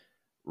 but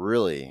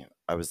really,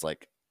 I was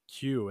like,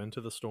 Q,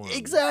 Into the Storm.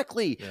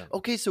 exactly. Yeah.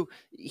 Okay, so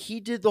he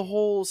did the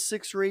whole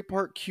 6 or 8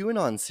 part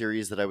QAnon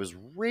series that I was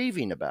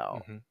raving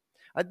about. hmm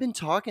I've been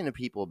talking to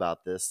people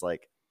about this.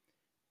 Like,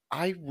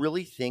 I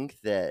really think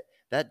that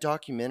that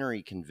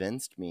documentary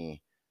convinced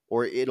me,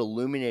 or it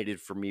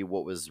illuminated for me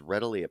what was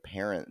readily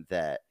apparent,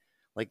 that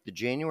like the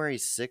January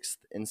 6th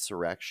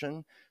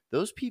insurrection,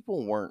 those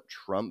people weren't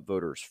Trump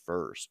voters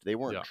first. They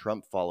weren't Yeah.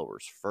 Trump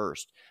followers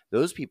first.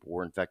 Those people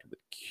were infected with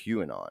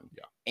QAnon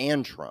Yeah.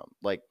 and Trump.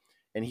 Like,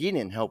 and he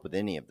didn't help with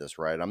any of this,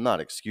 right? I'm not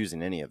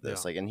excusing any of this.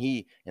 Yeah. Like, and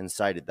he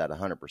incited that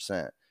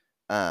 100%.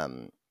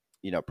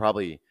 You know,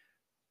 probably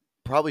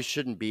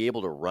shouldn't be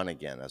able to run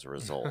again as a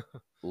result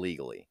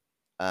legally.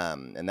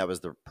 And that was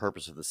the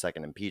purpose of the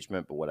second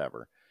impeachment, but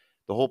whatever.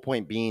 The whole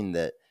point being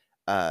that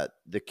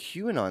the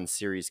QAnon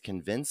series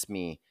convinced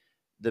me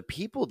the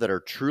people that are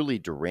truly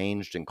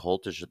deranged and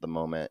cultish at the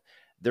moment,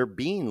 they're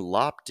being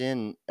lopped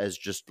in as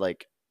just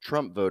like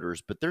Trump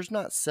voters, but there's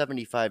not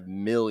 75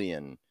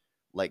 million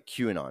like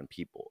QAnon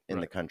people in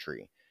the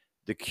country.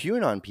 The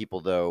QAnon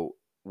people, though,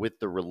 with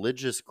the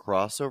religious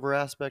crossover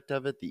aspect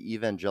of it, the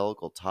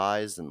evangelical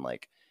ties, and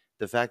like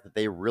the fact that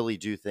they really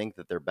do think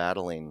that they're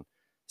battling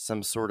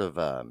some sort of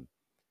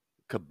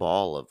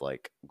cabal of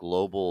like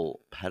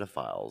global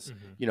pedophiles.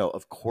 Mhm. You know,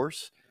 of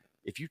course,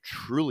 if you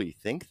truly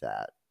think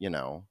that, you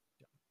know,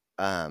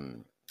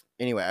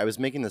 anyway, I was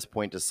making this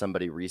point to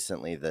somebody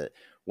recently that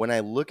when I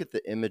look at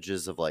the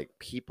images of like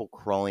people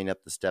crawling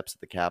up the steps of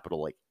the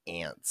Capitol like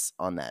ants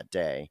on that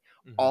day,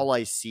 Mhm. all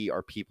I see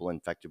are people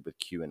infected with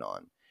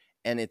QAnon.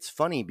 And it's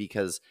funny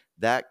because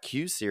that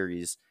Q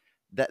series,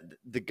 that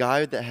the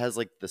guy that has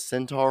like the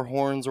centaur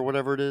horns or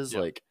whatever it is, Yeah.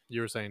 like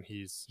You were saying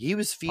he's he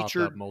was popped up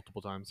featured.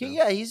 multiple times.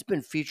 Yeah, he's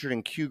been featured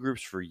in Q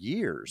groups for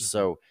years. Mhm.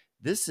 So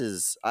this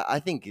is, I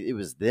think it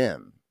was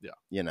them. Yeah.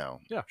 You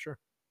know. Yeah, sure.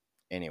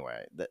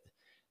 Anyway,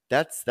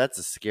 that's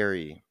a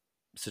scary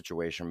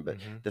situation, but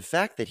Mhm. the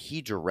fact that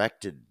he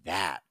directed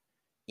that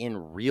in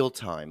real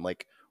time,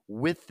 like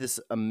with this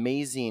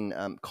amazing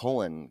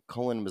Cullen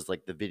was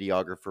like the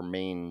videographer,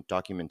 main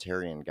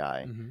documentarian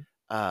guy,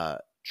 Mhm.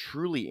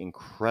 truly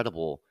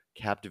incredible,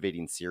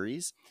 captivating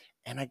series.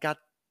 And I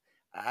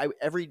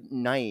every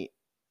night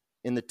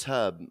in the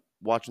tub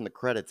watching the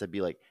credits, I'd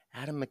be like,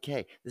 Adam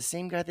McKay, the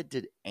same guy that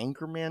did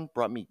Anchorman,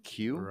 brought me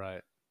Q.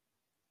 Right.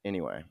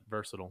 Anyway,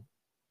 Versatile.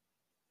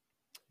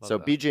 Love so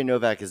that. BJ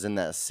Novak is in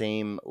that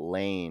same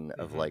lane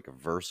of Mhm. like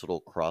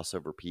versatile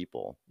crossover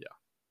people. Yeah.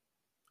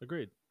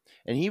 Agreed.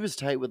 And he was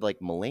tight with like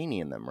Mulaney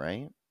in them,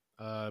 right?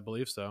 I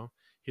believe so.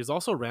 He's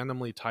also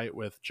randomly tight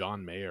with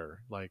John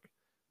Mayer. Like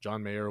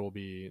John Mayer will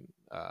be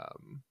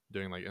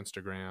doing like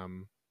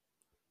Instagram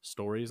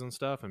stories and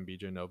stuff, and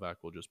BJ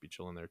Novak will just be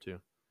chilling there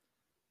too.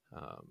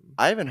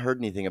 I haven't heard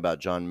anything about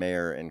John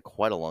Mayer in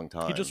quite a long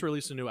time. He just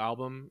released a new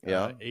album,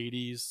 Yeah.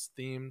 80s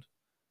themed.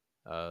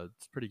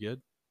 It's pretty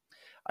good.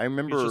 I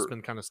remember He's just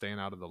been kind of staying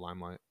out of the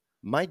limelight.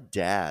 my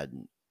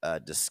dad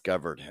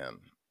discovered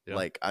him. Yeah.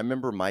 Like, I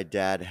remember my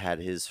dad had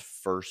his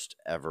first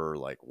ever,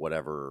 like,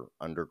 whatever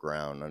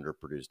underground,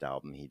 underproduced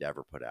album he'd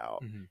ever put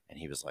out. Mhm. And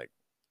he was like,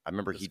 I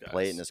remember This he'd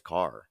play it in guy's- his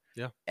car.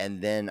 Yeah.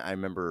 And then I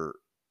remember,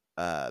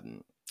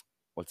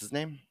 what's his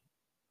name?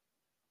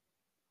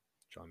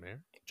 John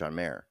Mayer. John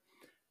Mayer.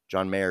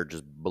 John Mayer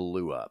just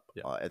blew up.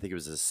 Yeah. I think it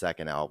was his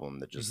second album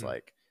that just Mhm.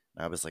 like,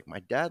 I was like, my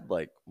dad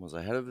like was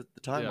ahead of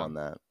the time Yeah. on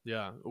that.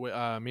 Yeah,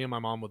 me and my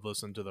mom would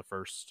listen to the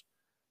first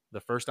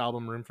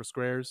album, Room for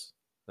Squares.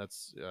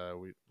 That's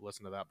we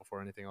listened to that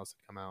before anything else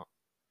had come out.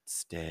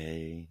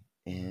 Stay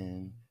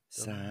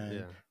inside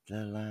Yeah.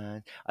 the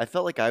line. I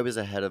felt like I was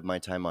ahead of my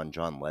time on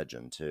John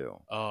Legend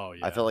too. Oh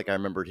yeah. I felt like I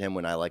remembered him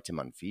when I liked him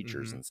on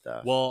features Mhm. and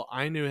stuff. Well,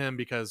 I knew him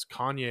because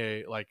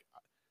Kanye, like,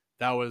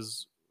 that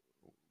was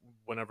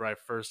whenever I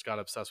first got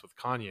obsessed with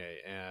Kanye,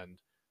 and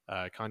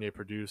Kanye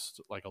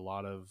produced like a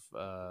lot of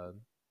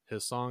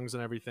his songs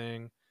and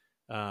everything.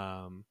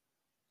 And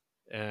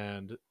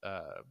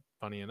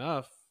funny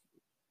enough,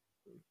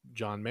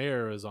 John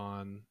Mayer is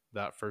on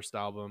that first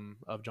album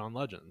of John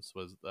Legend's,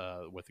 was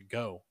with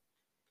Go.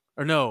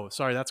 Or no,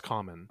 sorry, that's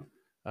Common.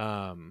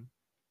 But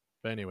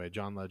anyway,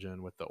 John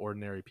Legend with The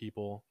Ordinary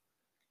People.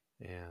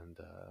 And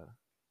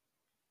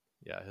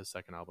yeah, his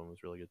second album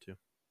was really good too.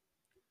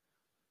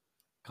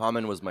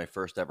 Common was my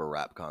first ever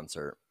rap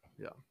concert.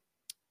 Yeah.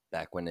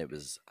 Back when it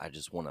was I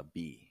just want to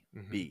be.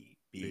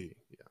 Yeah.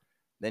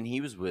 Then he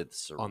was with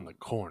Serena. On the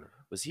corner.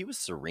 Was he with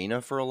Serena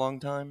for a long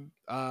time?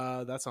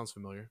 That sounds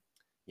familiar.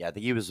 Yeah, I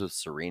think he was with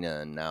Serena,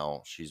 and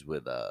now she's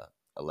with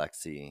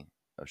Alexi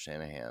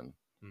O'Shanahan,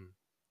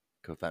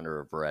 co-founder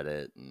of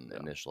Reddit and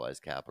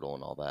Initialized Capital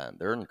and all that.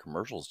 They're in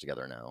commercials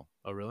together now.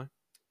 Oh, really?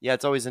 Yeah,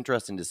 it's always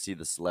interesting to see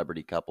the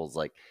celebrity couples.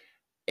 Like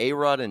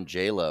A-Rod and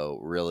J-Lo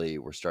really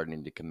were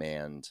starting to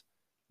command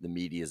the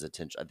media's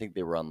attention. I think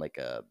they were on like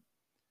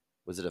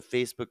was it a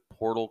Facebook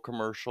portal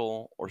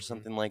commercial or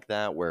something like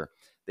that, where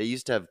They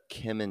used to have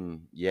Kim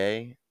and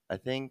Ye, I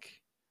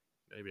think,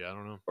 Maybe, I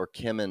don't know. or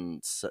Kim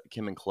and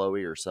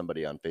Chloe or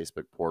somebody on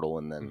Facebook Portal,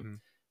 and then Mhm.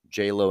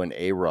 J-Lo and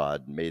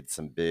A-Rod made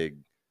some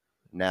big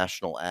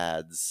national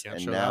ads, Can't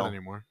and show that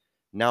anymore.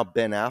 now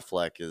Ben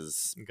Affleck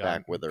is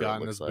back with her. It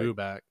Gotten looks his like. boo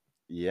back.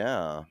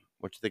 Yeah.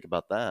 What you think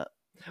about that?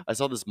 I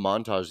saw this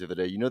montage the other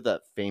day. You know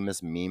that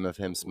famous meme of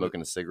him smoking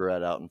a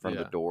cigarette out in front of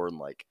Yeah. the door and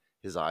like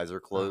his eyes are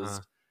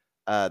closed?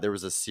 Uh-huh. There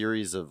was a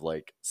series of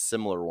like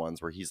similar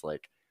ones where he's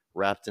like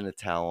wrapped in a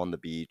towel on the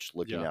beach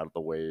looking Yeah. out at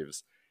the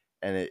waves.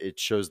 And it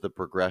shows the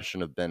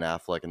progression of Ben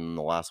Affleck, and then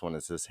the last one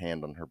is his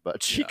hand on her butt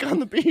cheek on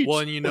the beach. Well,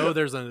 and you know,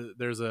 there's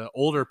a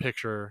older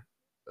picture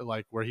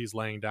like where he's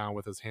laying down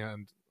with his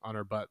hand on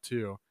her butt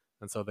too,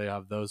 and so they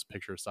have those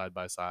pictures side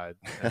by side,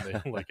 and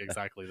they look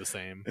exactly the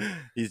same.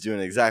 He's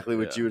doing exactly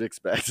what Yeah. you would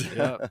expect.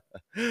 Yep.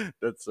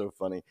 That's so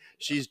funny.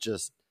 She's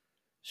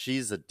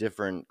a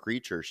different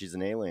creature. She's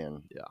an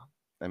alien. Yeah.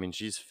 I mean,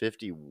 she's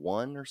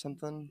 51 or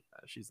something.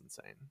 She's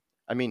insane.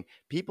 I mean,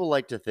 people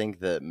like to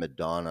think that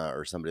Madonna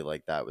or somebody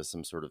like that was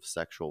some sort of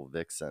sexual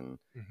vixen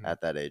Mhm.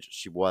 at that age.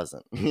 She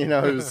wasn't. You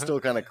know, it was still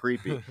kind of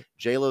creepy.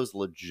 J-Lo's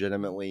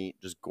legitimately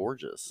just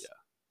gorgeous. Yeah.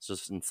 It's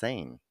just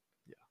insane.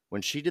 Yeah.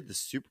 When she did the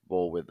Super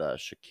Bowl with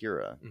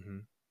Shakira,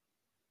 Mhm.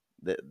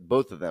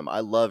 both of them,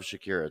 I love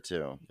Shakira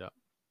too. Yeah.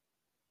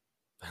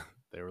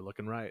 They were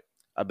looking right.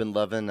 I've been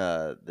loving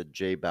the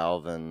J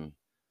Balvin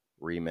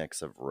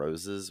remix of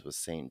Roses with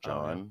St.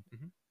 John. Oh,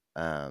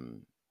 yeah.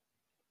 Mhm.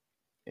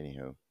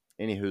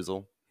 Any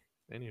hoozle.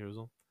 Any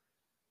hoozle.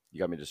 You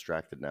got me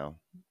distracted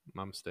now.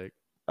 My mistake.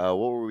 What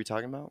were we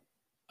talking about?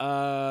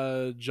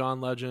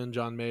 John Legend,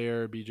 John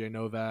Mayer, BJ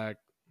Novak.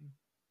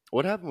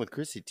 What happened with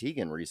Chrissy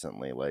Teigen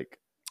recently? Like,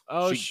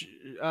 Oh,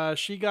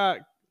 she got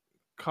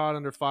caught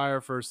under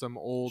fire for some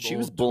old She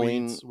was tweets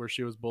bullying- where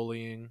she was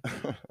bullying.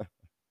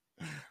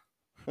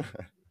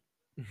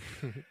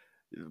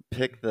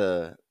 pick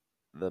the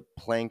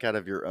plank out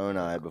of your own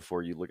eye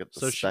before you look at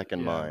the speck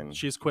in mine.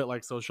 She's quit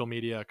like social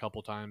media a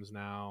couple times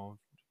now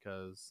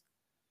because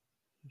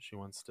she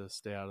wants to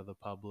stay out of the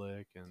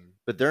public. And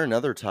But they're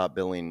another top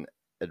billing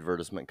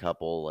advertisement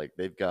couple. Like,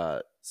 they've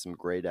got some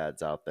great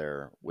ads out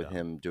there with Yeah.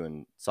 him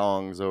doing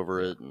songs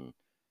over Yeah. it. And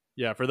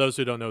yeah, for those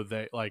who don't know,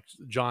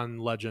 John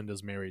Legend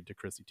is married to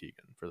Chrissy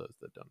Teigen. For those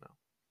that don't know,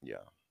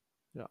 yeah.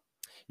 Yeah.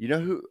 You know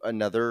who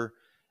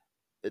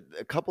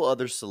a couple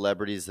other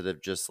celebrities that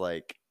have just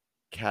like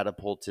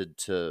catapulted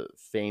to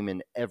fame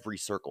in every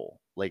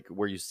circle, like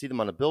where you see them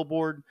on a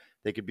billboard,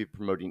 they could be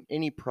promoting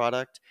any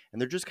product,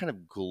 and they're just kind of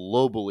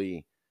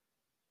globally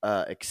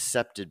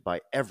accepted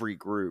by every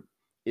group,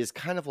 is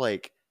kind of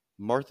like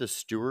Martha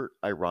Stewart,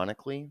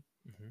 ironically,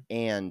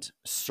 and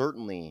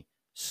certainly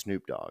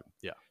Snoop Dogg.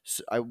 Yeah.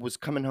 So I was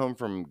coming home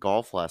from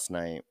golf last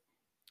night.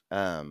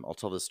 I'll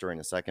tell this story in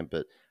a second,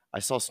 but I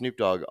saw Snoop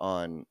Dogg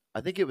on,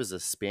 I think it was a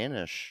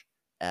Spanish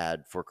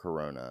ad for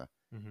Corona.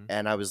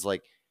 And I was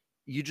like,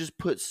 you just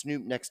put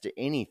Snoop next to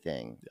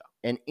anything,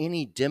 and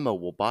any demo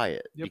will buy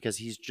it. Yep. Because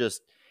he's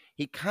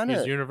he's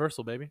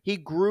universal, baby. he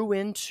grew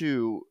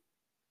into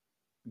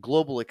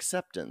global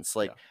acceptance.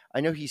 Like,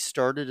 I know he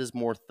started as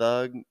more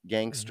thug,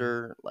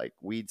 gangster, like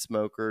weed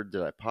smoker.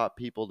 Did I pop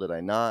people? Did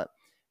I not?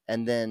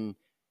 And then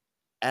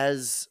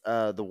as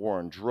the war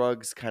on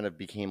drugs kind of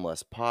became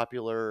less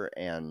popular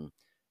and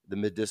the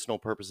medicinal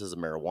purposes of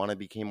marijuana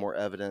became more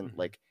evident,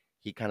 like,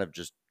 he kind of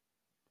just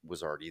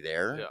was already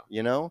there,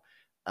 you know?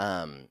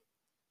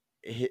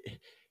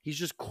 He's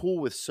just cool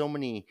with so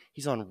many.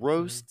 He's on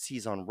roasts,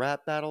 he's on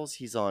rap battles,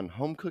 he's on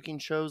home cooking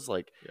shows.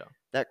 Like,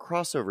 that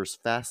crossover is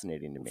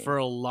fascinating to me. For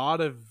a lot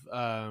of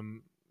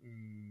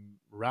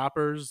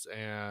rappers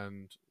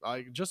and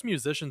just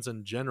musicians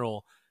in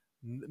general,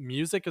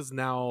 music is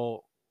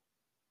now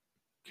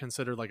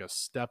considered like a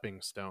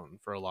stepping stone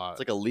for a lot. It's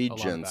like a lead lot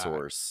of gen acts.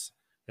 source.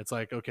 It's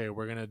like, okay,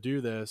 we're gonna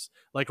do this.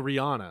 Like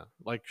Rihanna,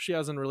 like she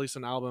hasn't released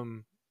an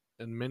album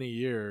in many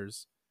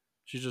years.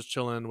 She's just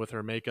chilling with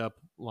her makeup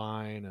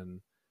line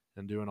and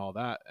doing all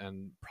that,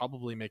 and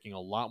probably making a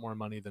lot more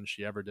money than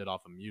she ever did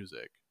off of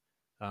music.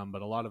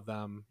 But a lot of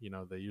them, you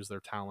know, they use their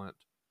talent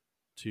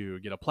to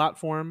get a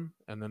platform,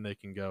 and then they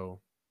can go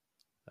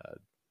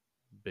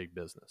big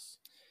business.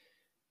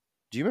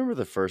 Do you remember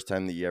the first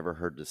time that you ever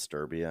heard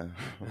Disturbia?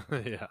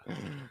 Yeah.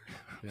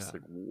 It's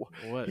like,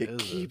 What it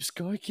is keeps this?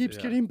 going, it keeps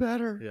getting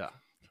better.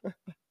 Yeah.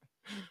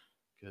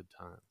 Good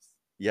times.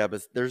 Yeah,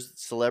 but there's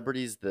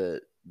celebrities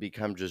that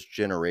become just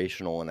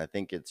generational, and I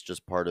think it's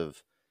just part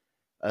of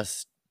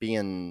us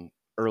being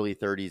early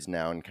 30s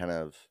now, and kind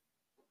of,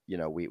 you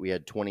know, we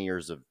had 20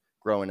 years of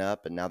growing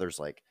up, and now there's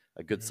like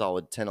a good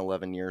solid 10,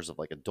 11 years of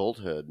like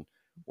adulthood,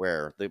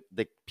 where the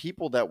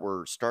people that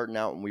were starting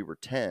out when we were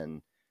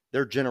 10,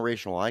 they're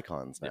generational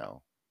icons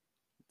now.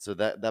 So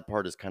that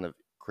part is kind of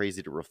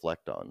crazy to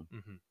reflect on.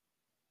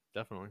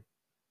 Definitely.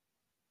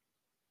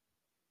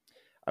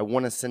 I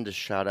want to send a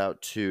shout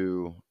out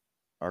to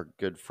our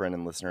good friend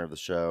and listener of the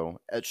show.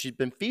 She's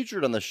been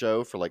featured on the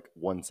show for like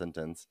one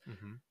sentence.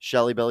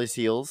 Shelly Belly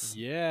Seals.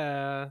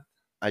 Yeah.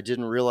 I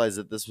didn't realize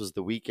that this was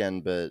the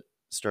weekend, but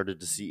started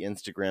to see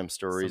Instagram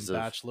stories Some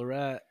of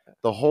bachelorette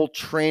the whole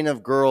train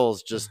of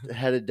girls just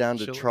headed down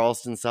to Chill-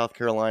 Charleston, South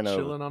Carolina.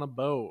 chilling on a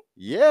boat.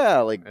 Yeah,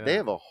 like they Yeah.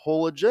 have a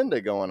whole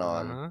agenda going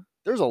on.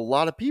 There's a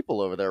lot of people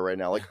over there right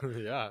now. Like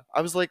Yeah.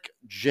 I was like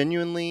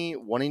genuinely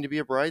wanting to be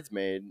a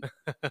bridesmaid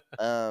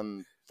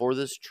for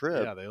this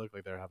trip. Yeah, they look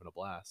like they're having a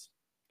blast.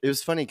 It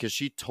was funny because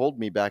she told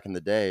me back in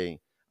the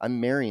day, I'm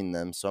marrying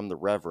them, so I'm the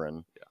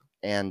reverend. Yeah.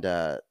 And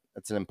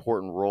it's an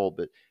important role.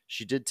 But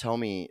she did tell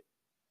me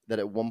that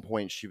at one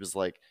point she was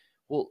like,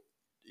 well,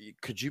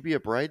 could you be a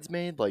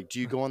bridesmaid? Like, do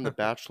you go on the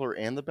bachelor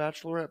and the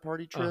bachelorette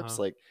party trips?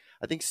 Like,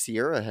 I think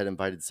Sierra had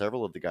invited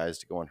several of the guys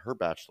to go on her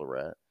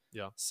bachelorette.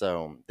 Yeah.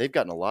 So they've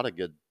gotten a lot of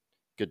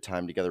good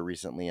time together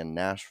recently in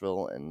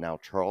Nashville and now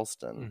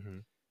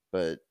Charleston.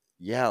 But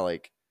yeah,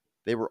 like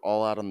they were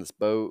all out on this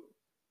boat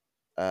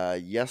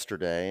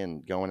yesterday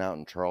and going out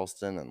in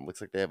Charleston, and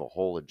looks like they have a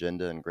whole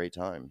agenda and great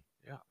time.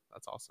 Yeah,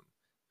 that's awesome.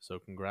 So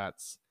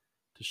congrats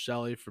to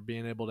Shelly for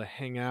being able to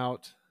hang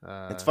out.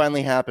 It's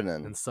finally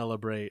happening. And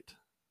celebrate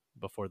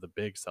before the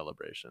big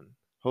celebration.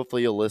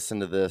 Hopefully you'll listen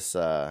to this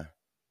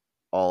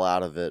all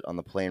out of it on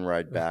the plane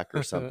ride back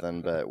or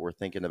something, but we're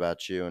thinking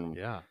about you. And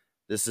yeah,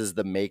 this is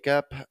the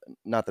makeup,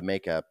 not the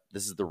makeup.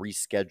 This is the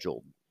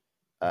rescheduled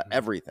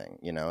everything,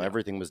 you know,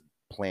 everything was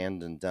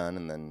planned and done,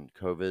 and then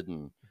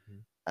COVID.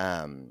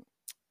 And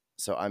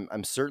so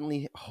I'm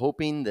certainly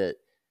hoping that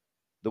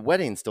the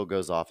wedding still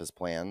goes off as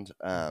planned.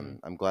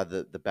 I'm glad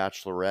that the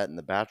bachelorette and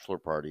the bachelor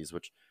parties,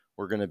 which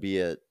we're going to be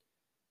at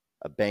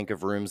a bank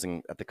of rooms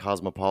at the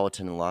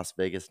Cosmopolitan in Las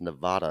Vegas,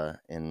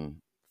 Nevada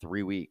in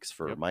 3 weeks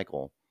for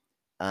Michael.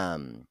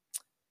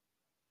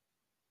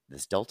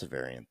 This Delta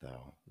variant,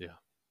 though. Yeah.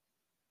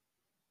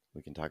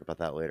 We can talk about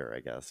that later, I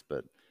guess.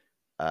 But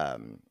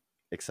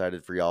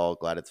excited for y'all.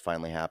 Glad it's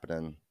finally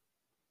happening.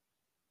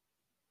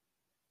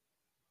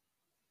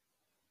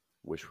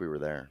 Wish we were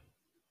there.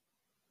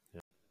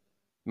 Yeah.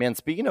 Man,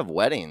 speaking of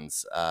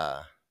weddings,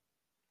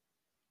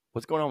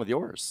 what's going on with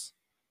yours?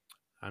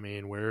 I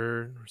mean,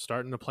 we're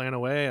starting to plan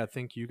away. I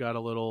think you got a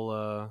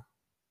little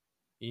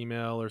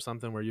email or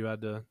something where you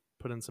had to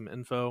put in some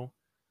info.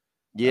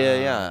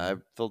 Yeah, I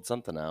filled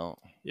something out.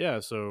 Yeah,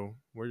 so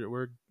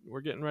we're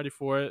getting ready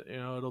for it. You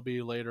know, it'll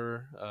be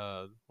later,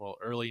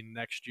 early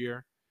next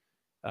year.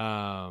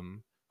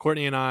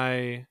 Courtney and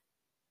I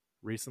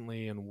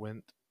recently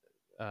went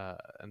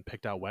and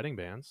picked out wedding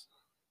bands.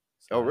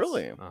 So oh,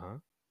 really?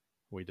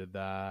 We did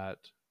that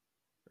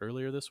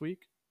earlier this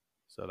week,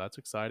 so that's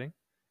exciting.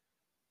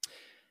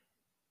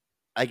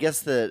 I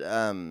guess that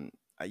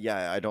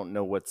I don't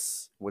know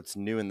what's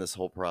new in this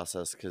whole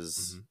process,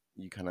 because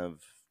you kind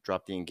of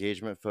drop the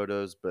engagement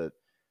photos, but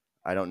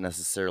I don't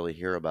necessarily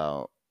hear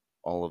about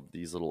all of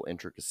these little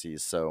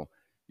intricacies. So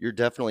you're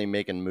definitely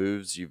making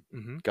moves. You've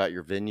got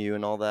your venue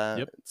and all that,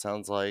 it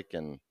sounds like,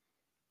 and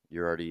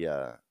you're already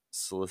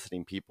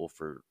soliciting people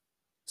for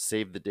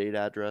save the date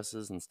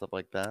addresses and stuff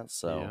like that.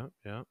 So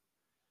yeah.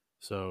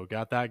 So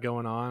got that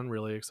going on.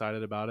 Really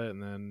excited about it.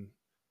 And then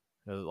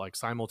like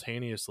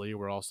simultaneously,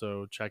 we're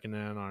also checking in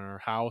on our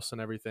house and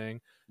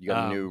everything. You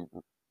got a new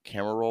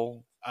camera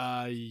roll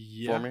for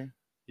me?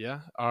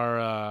 Yeah. Our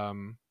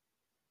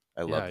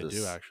I love this. I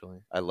do, actually.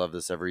 I love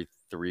this every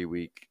 3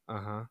 week.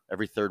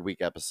 Every third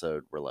week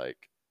episode, we're like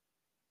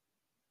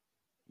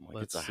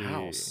Let's it's a see.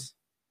 house.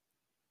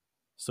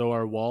 So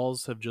our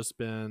walls have just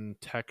been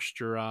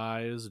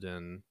texturized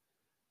and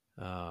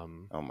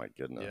oh my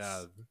goodness.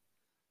 Yeah.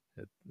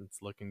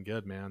 It's looking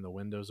good, man. The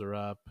windows are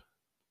up.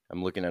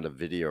 I'm looking at a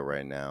video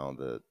right now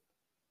that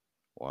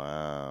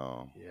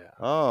wow. Yeah.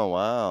 Oh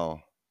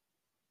wow.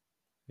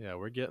 Yeah,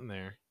 we're getting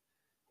there.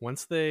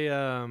 Once they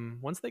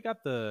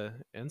got the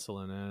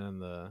insulin in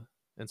and the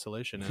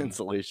insulation in.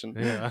 Insulation.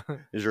 Yeah.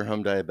 Is your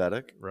home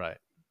diabetic? Right.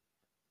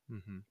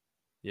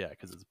 Yeah,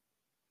 because it's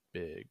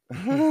big.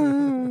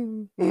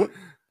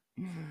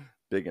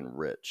 Big and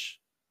rich.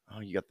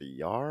 Oh, you got the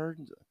yard?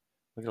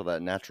 Look at all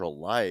that natural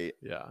light.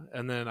 Yeah.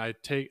 And then I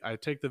take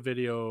the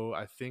video,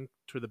 I think,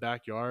 to the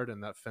backyard,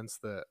 and that fence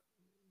that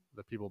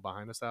the people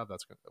behind us have,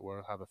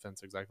 we'll have a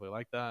fence exactly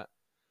like that.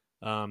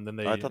 Then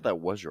I thought that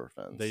was your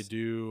fence. They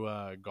do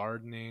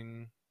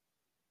gardening.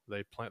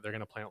 They're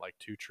gonna plant like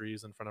 2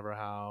 trees in front of our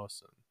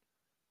house,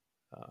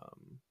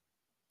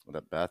 and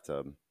that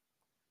bathtub.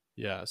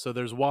 Yeah, so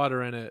there's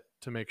water in it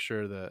to make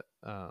sure that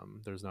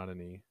there's not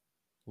any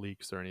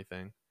leaks or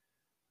anything.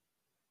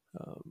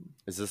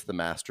 Is this the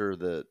master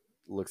that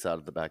looks out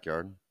of the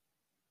backyard?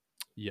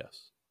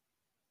 Yes.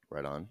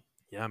 Right on.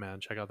 Yeah, man.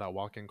 Check out that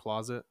walk-in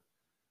closet.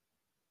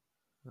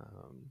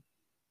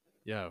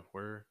 Yeah,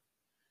 we're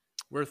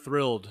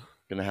thrilled.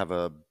 Gonna have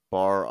a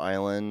bar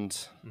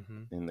island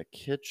in the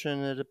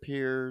kitchen, it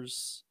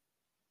appears.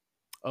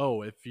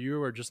 Oh, if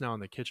you are just now in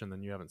the kitchen,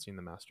 then you haven't seen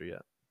the master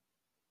yet.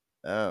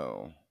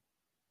 Oh.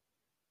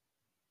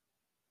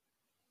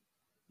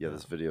 Yeah,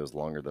 this video is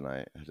longer than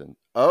I had.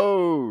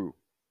 Oh,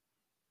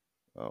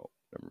 never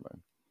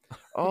mind.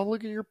 Oh,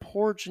 look at your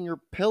porch and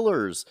your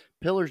pillars.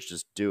 Pillars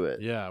just do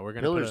it. Yeah, we're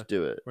gonna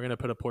do it. We're gonna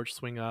put a porch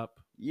swing up.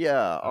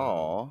 Yeah.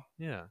 Oh.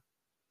 Yeah.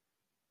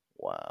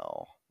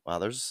 Wow. Wow,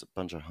 there's a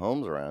bunch of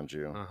homes around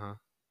you.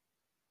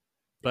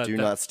 But Do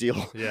not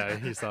steal. Yeah,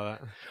 you saw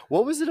that.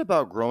 What was it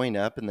about growing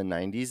up in the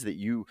 90s that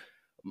you...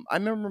 I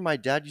remember my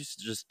dad used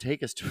to just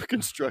take us to a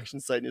construction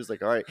site and he was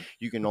like, all right,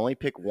 you can only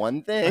pick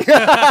one thing. But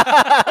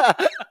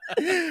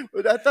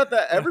I thought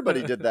that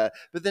everybody did that.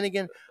 But then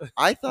again,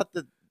 I thought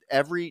that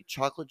every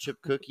chocolate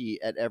chip cookie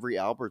at every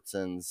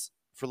Albertsons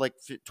for like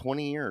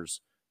 20 years,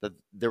 that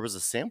there was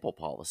a sample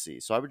policy.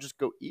 So I would just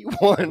go eat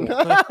one.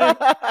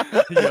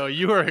 Yo,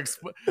 you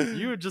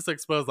would just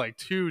expose like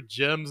 2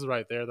 gems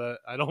right there that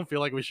I don't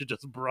feel like we should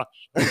just brush.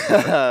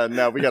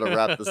 No, we got to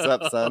wrap this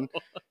up, son.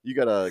 You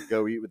got to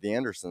go eat with the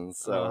Andersons.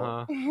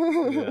 So.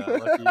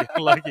 Yeah,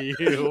 lucky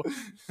you.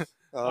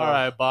 All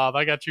right, Bob,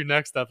 I got you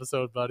next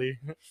episode, buddy.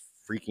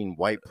 Freaking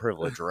white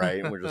privilege,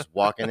 right? We're just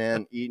walking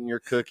in, eating your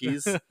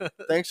cookies.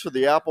 Thanks for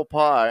the apple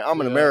pie.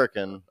 I'm an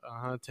American.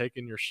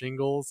 Taking your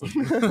shingles.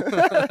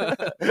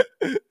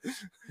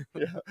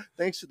 Yeah.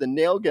 Thanks for the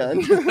nail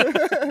gun.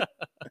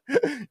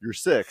 You're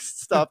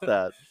 6. Stop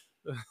that.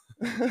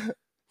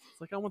 It's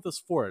like, I want this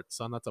fort,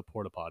 son. That's a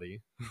porta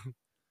potty.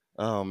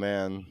 Oh,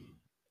 man.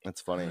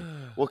 That's funny.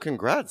 Well,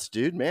 congrats,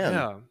 dude, man.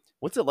 Yeah.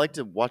 What's it like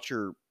to watch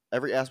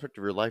every aspect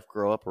of your life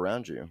grow up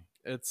around you?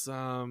 It's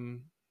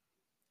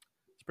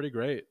pretty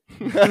great.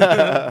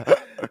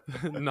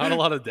 Not a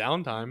lot of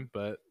downtime,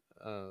 but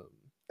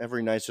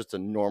every night's just a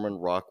Norman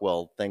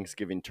Rockwell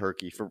Thanksgiving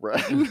turkey for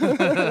bread.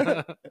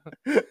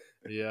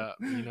 Yeah,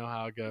 you know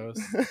how it goes.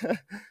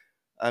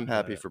 I'm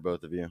happy for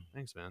both of you.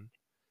 Thanks, man.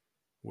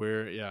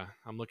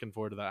 I'm looking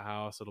forward to that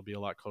house. It'll be a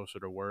lot closer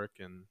to work,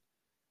 and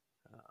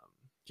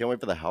can't wait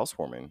for the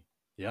housewarming.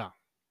 Yeah.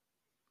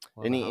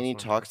 Any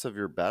talks of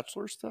your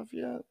bachelor stuff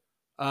yet?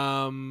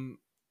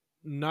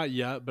 Not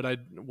yet, but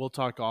we'll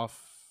talk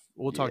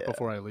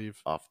before I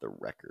leave. Off the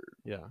record.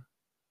 Yeah.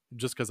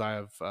 Just because I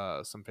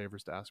have some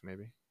favors to ask,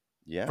 maybe.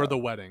 Yeah. For the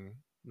wedding,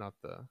 not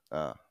the.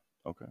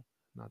 Okay.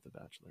 Not the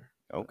bachelor.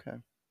 Okay.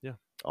 Yeah.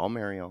 I'll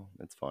marry y'all.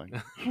 It's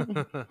fine.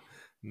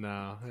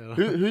 No.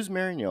 Who's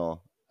marrying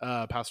y'all?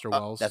 Pastor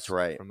Wells. That's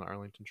right. From the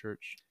Arlington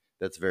Church.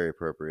 That's very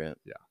appropriate.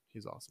 Yeah,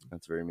 he's awesome.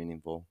 That's very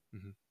meaningful.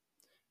 Mm-hmm.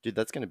 Dude,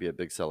 that's going to be a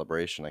big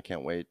celebration. I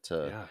can't wait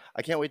to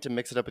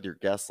mix it up with your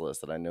guest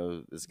list that I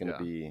know is going to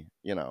be,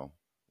 a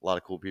lot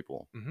of cool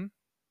people. Mm-hmm.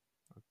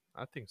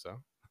 I think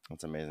so.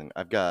 That's amazing.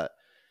 I've got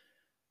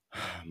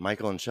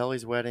Michael and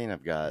Shelly's wedding.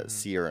 I've got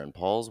Sierra and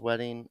Paul's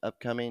wedding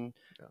upcoming.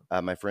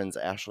 Yeah. My friends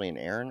Ashley and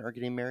Aaron are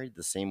getting married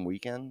the same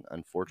weekend.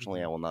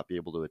 Unfortunately, I will not be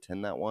able to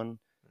attend that one.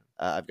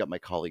 I've got my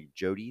colleague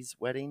Jody's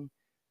wedding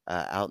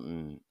out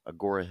in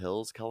Agora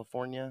Hills,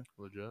 California.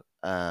 Legit.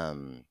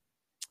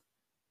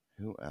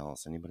 Who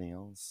else? Anybody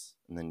else?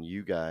 And then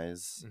you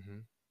guys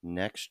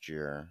next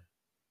year.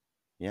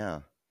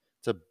 Yeah.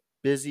 It's a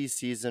busy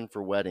season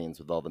for weddings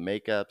with all the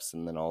makeups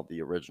and then all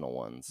the original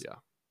ones. Yeah.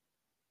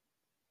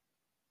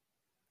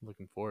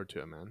 Looking forward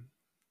to it, man.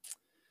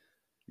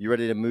 You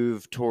ready to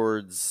move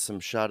towards some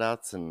shout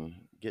outs and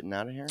getting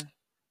out of here?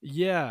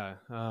 Yeah.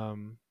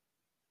 I'm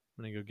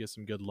going to go get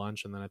some good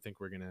lunch, and then I think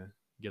we're going to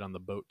get on the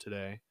boat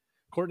today.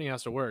 Courtney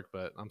has to work,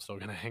 but I'm still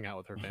going to hang out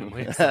with her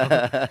family.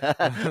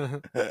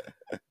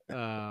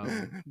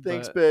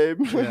 Thanks,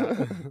 babe.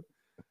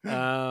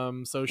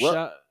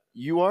 Yeah.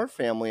 You are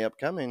family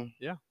upcoming.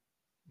 Yeah.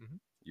 Mm-hmm.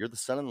 You're the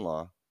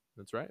son-in-law.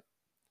 That's right.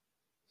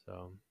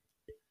 So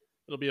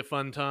it'll be a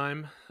fun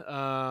time.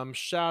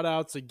 Shout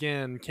outs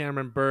again,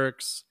 Cameron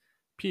Burks,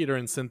 Peter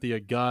and Cynthia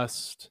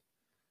Gust.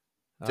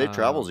 Safe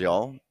travels,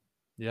 y'all.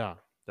 Yeah,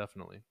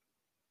 definitely.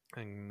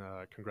 And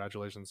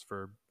congratulations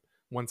for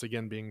once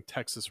again being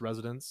Texas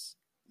residents.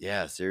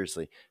 Yeah,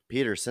 seriously.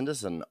 Peter, send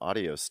us an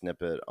audio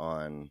snippet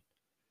on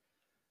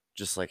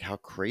just like how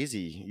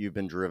crazy you've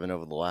been driven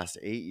over the last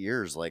 8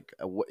 years. Like,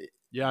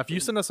 yeah, if you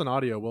send us an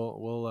audio,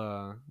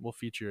 we'll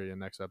feature you in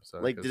next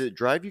episode. Like, did it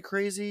drive you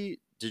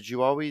crazy? Did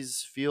you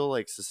always feel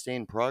like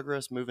sustained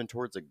progress moving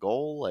towards a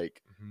goal?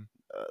 Like,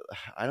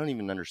 I don't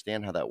even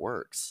understand how that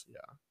works.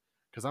 Yeah,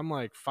 because I'm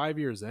like 5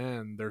 years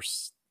in.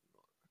 That's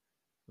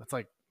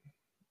like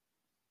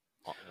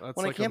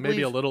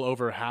maybe a little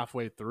over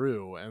halfway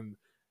through, and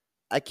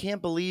I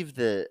can't believe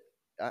that.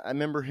 I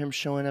remember him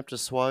showing up to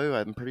SWAU.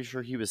 I'm pretty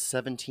sure he was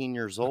 17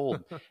 years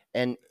old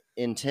and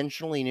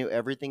intentionally knew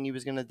everything he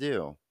was going to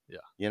do.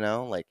 Yeah.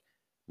 Like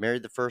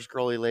married the first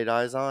girl he laid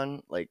eyes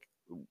on, like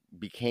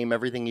became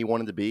everything he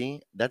wanted to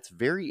be. That's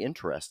very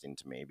interesting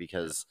to me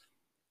because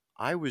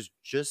I was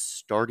just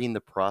starting the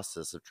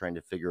process of trying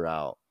to figure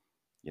out,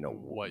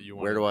 what you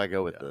want. Where do I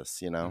go with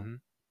this, in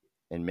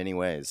many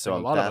ways. So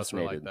I'm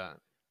fascinated. Like that.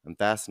 I'm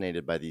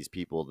fascinated by these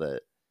people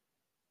that,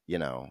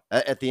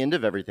 at the end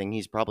of everything,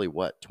 he's probably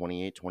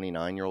 28,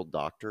 29-year-old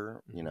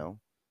doctor,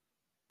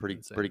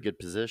 pretty good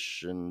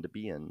position to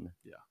be in.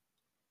 Yeah.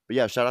 But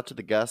yeah, shout out to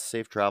the Gus,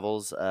 safe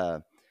travels.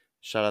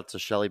 Shout out to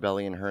Shelly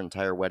Belly and her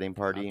entire wedding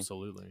party.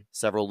 Absolutely.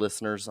 Several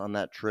listeners on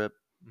that trip.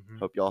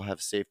 Hope y'all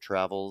have safe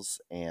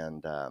travels.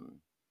 And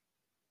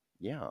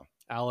yeah.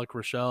 Alec,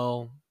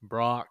 Rochelle,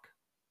 Brock.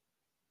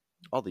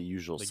 All the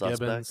usual the suspects.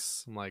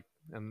 Gibbons. I'm like,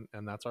 and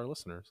that's our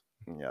listeners.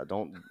 Yeah,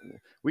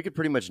 we could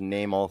pretty much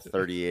name all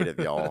 38 of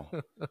y'all.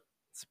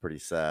 It's pretty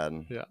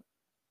sad. Yeah.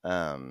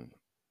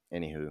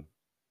 Anywho,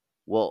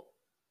 well,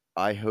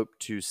 I hope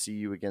to see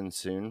you again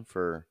soon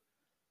for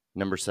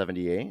number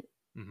 78.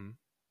 Mm-hmm.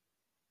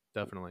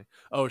 Definitely.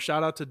 Oh,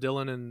 shout out to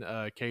Dylan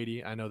and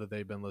Katie. I know that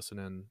they've been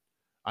listening.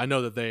 I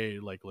know that they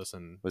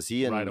listen. Was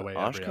he in right away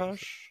every episode.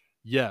 Oshkosh?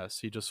 Yes,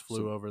 he just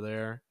flew over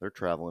there. They're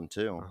traveling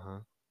too.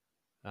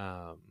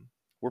 Uh-huh.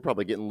 We're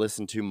probably getting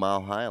listened to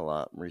Mile High a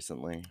lot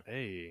recently.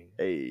 Hey.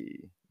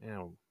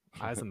 Yeah,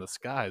 eyes in the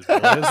skies, boys.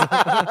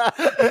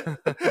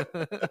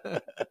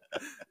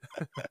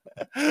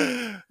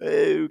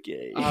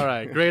 Okay. All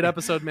right. Great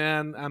episode,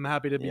 man. I'm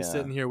happy to be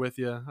sitting here with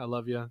you. I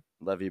love you.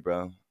 Love you,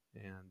 bro.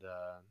 And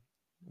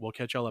we'll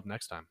catch y'all up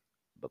next time.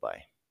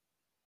 Bye-bye.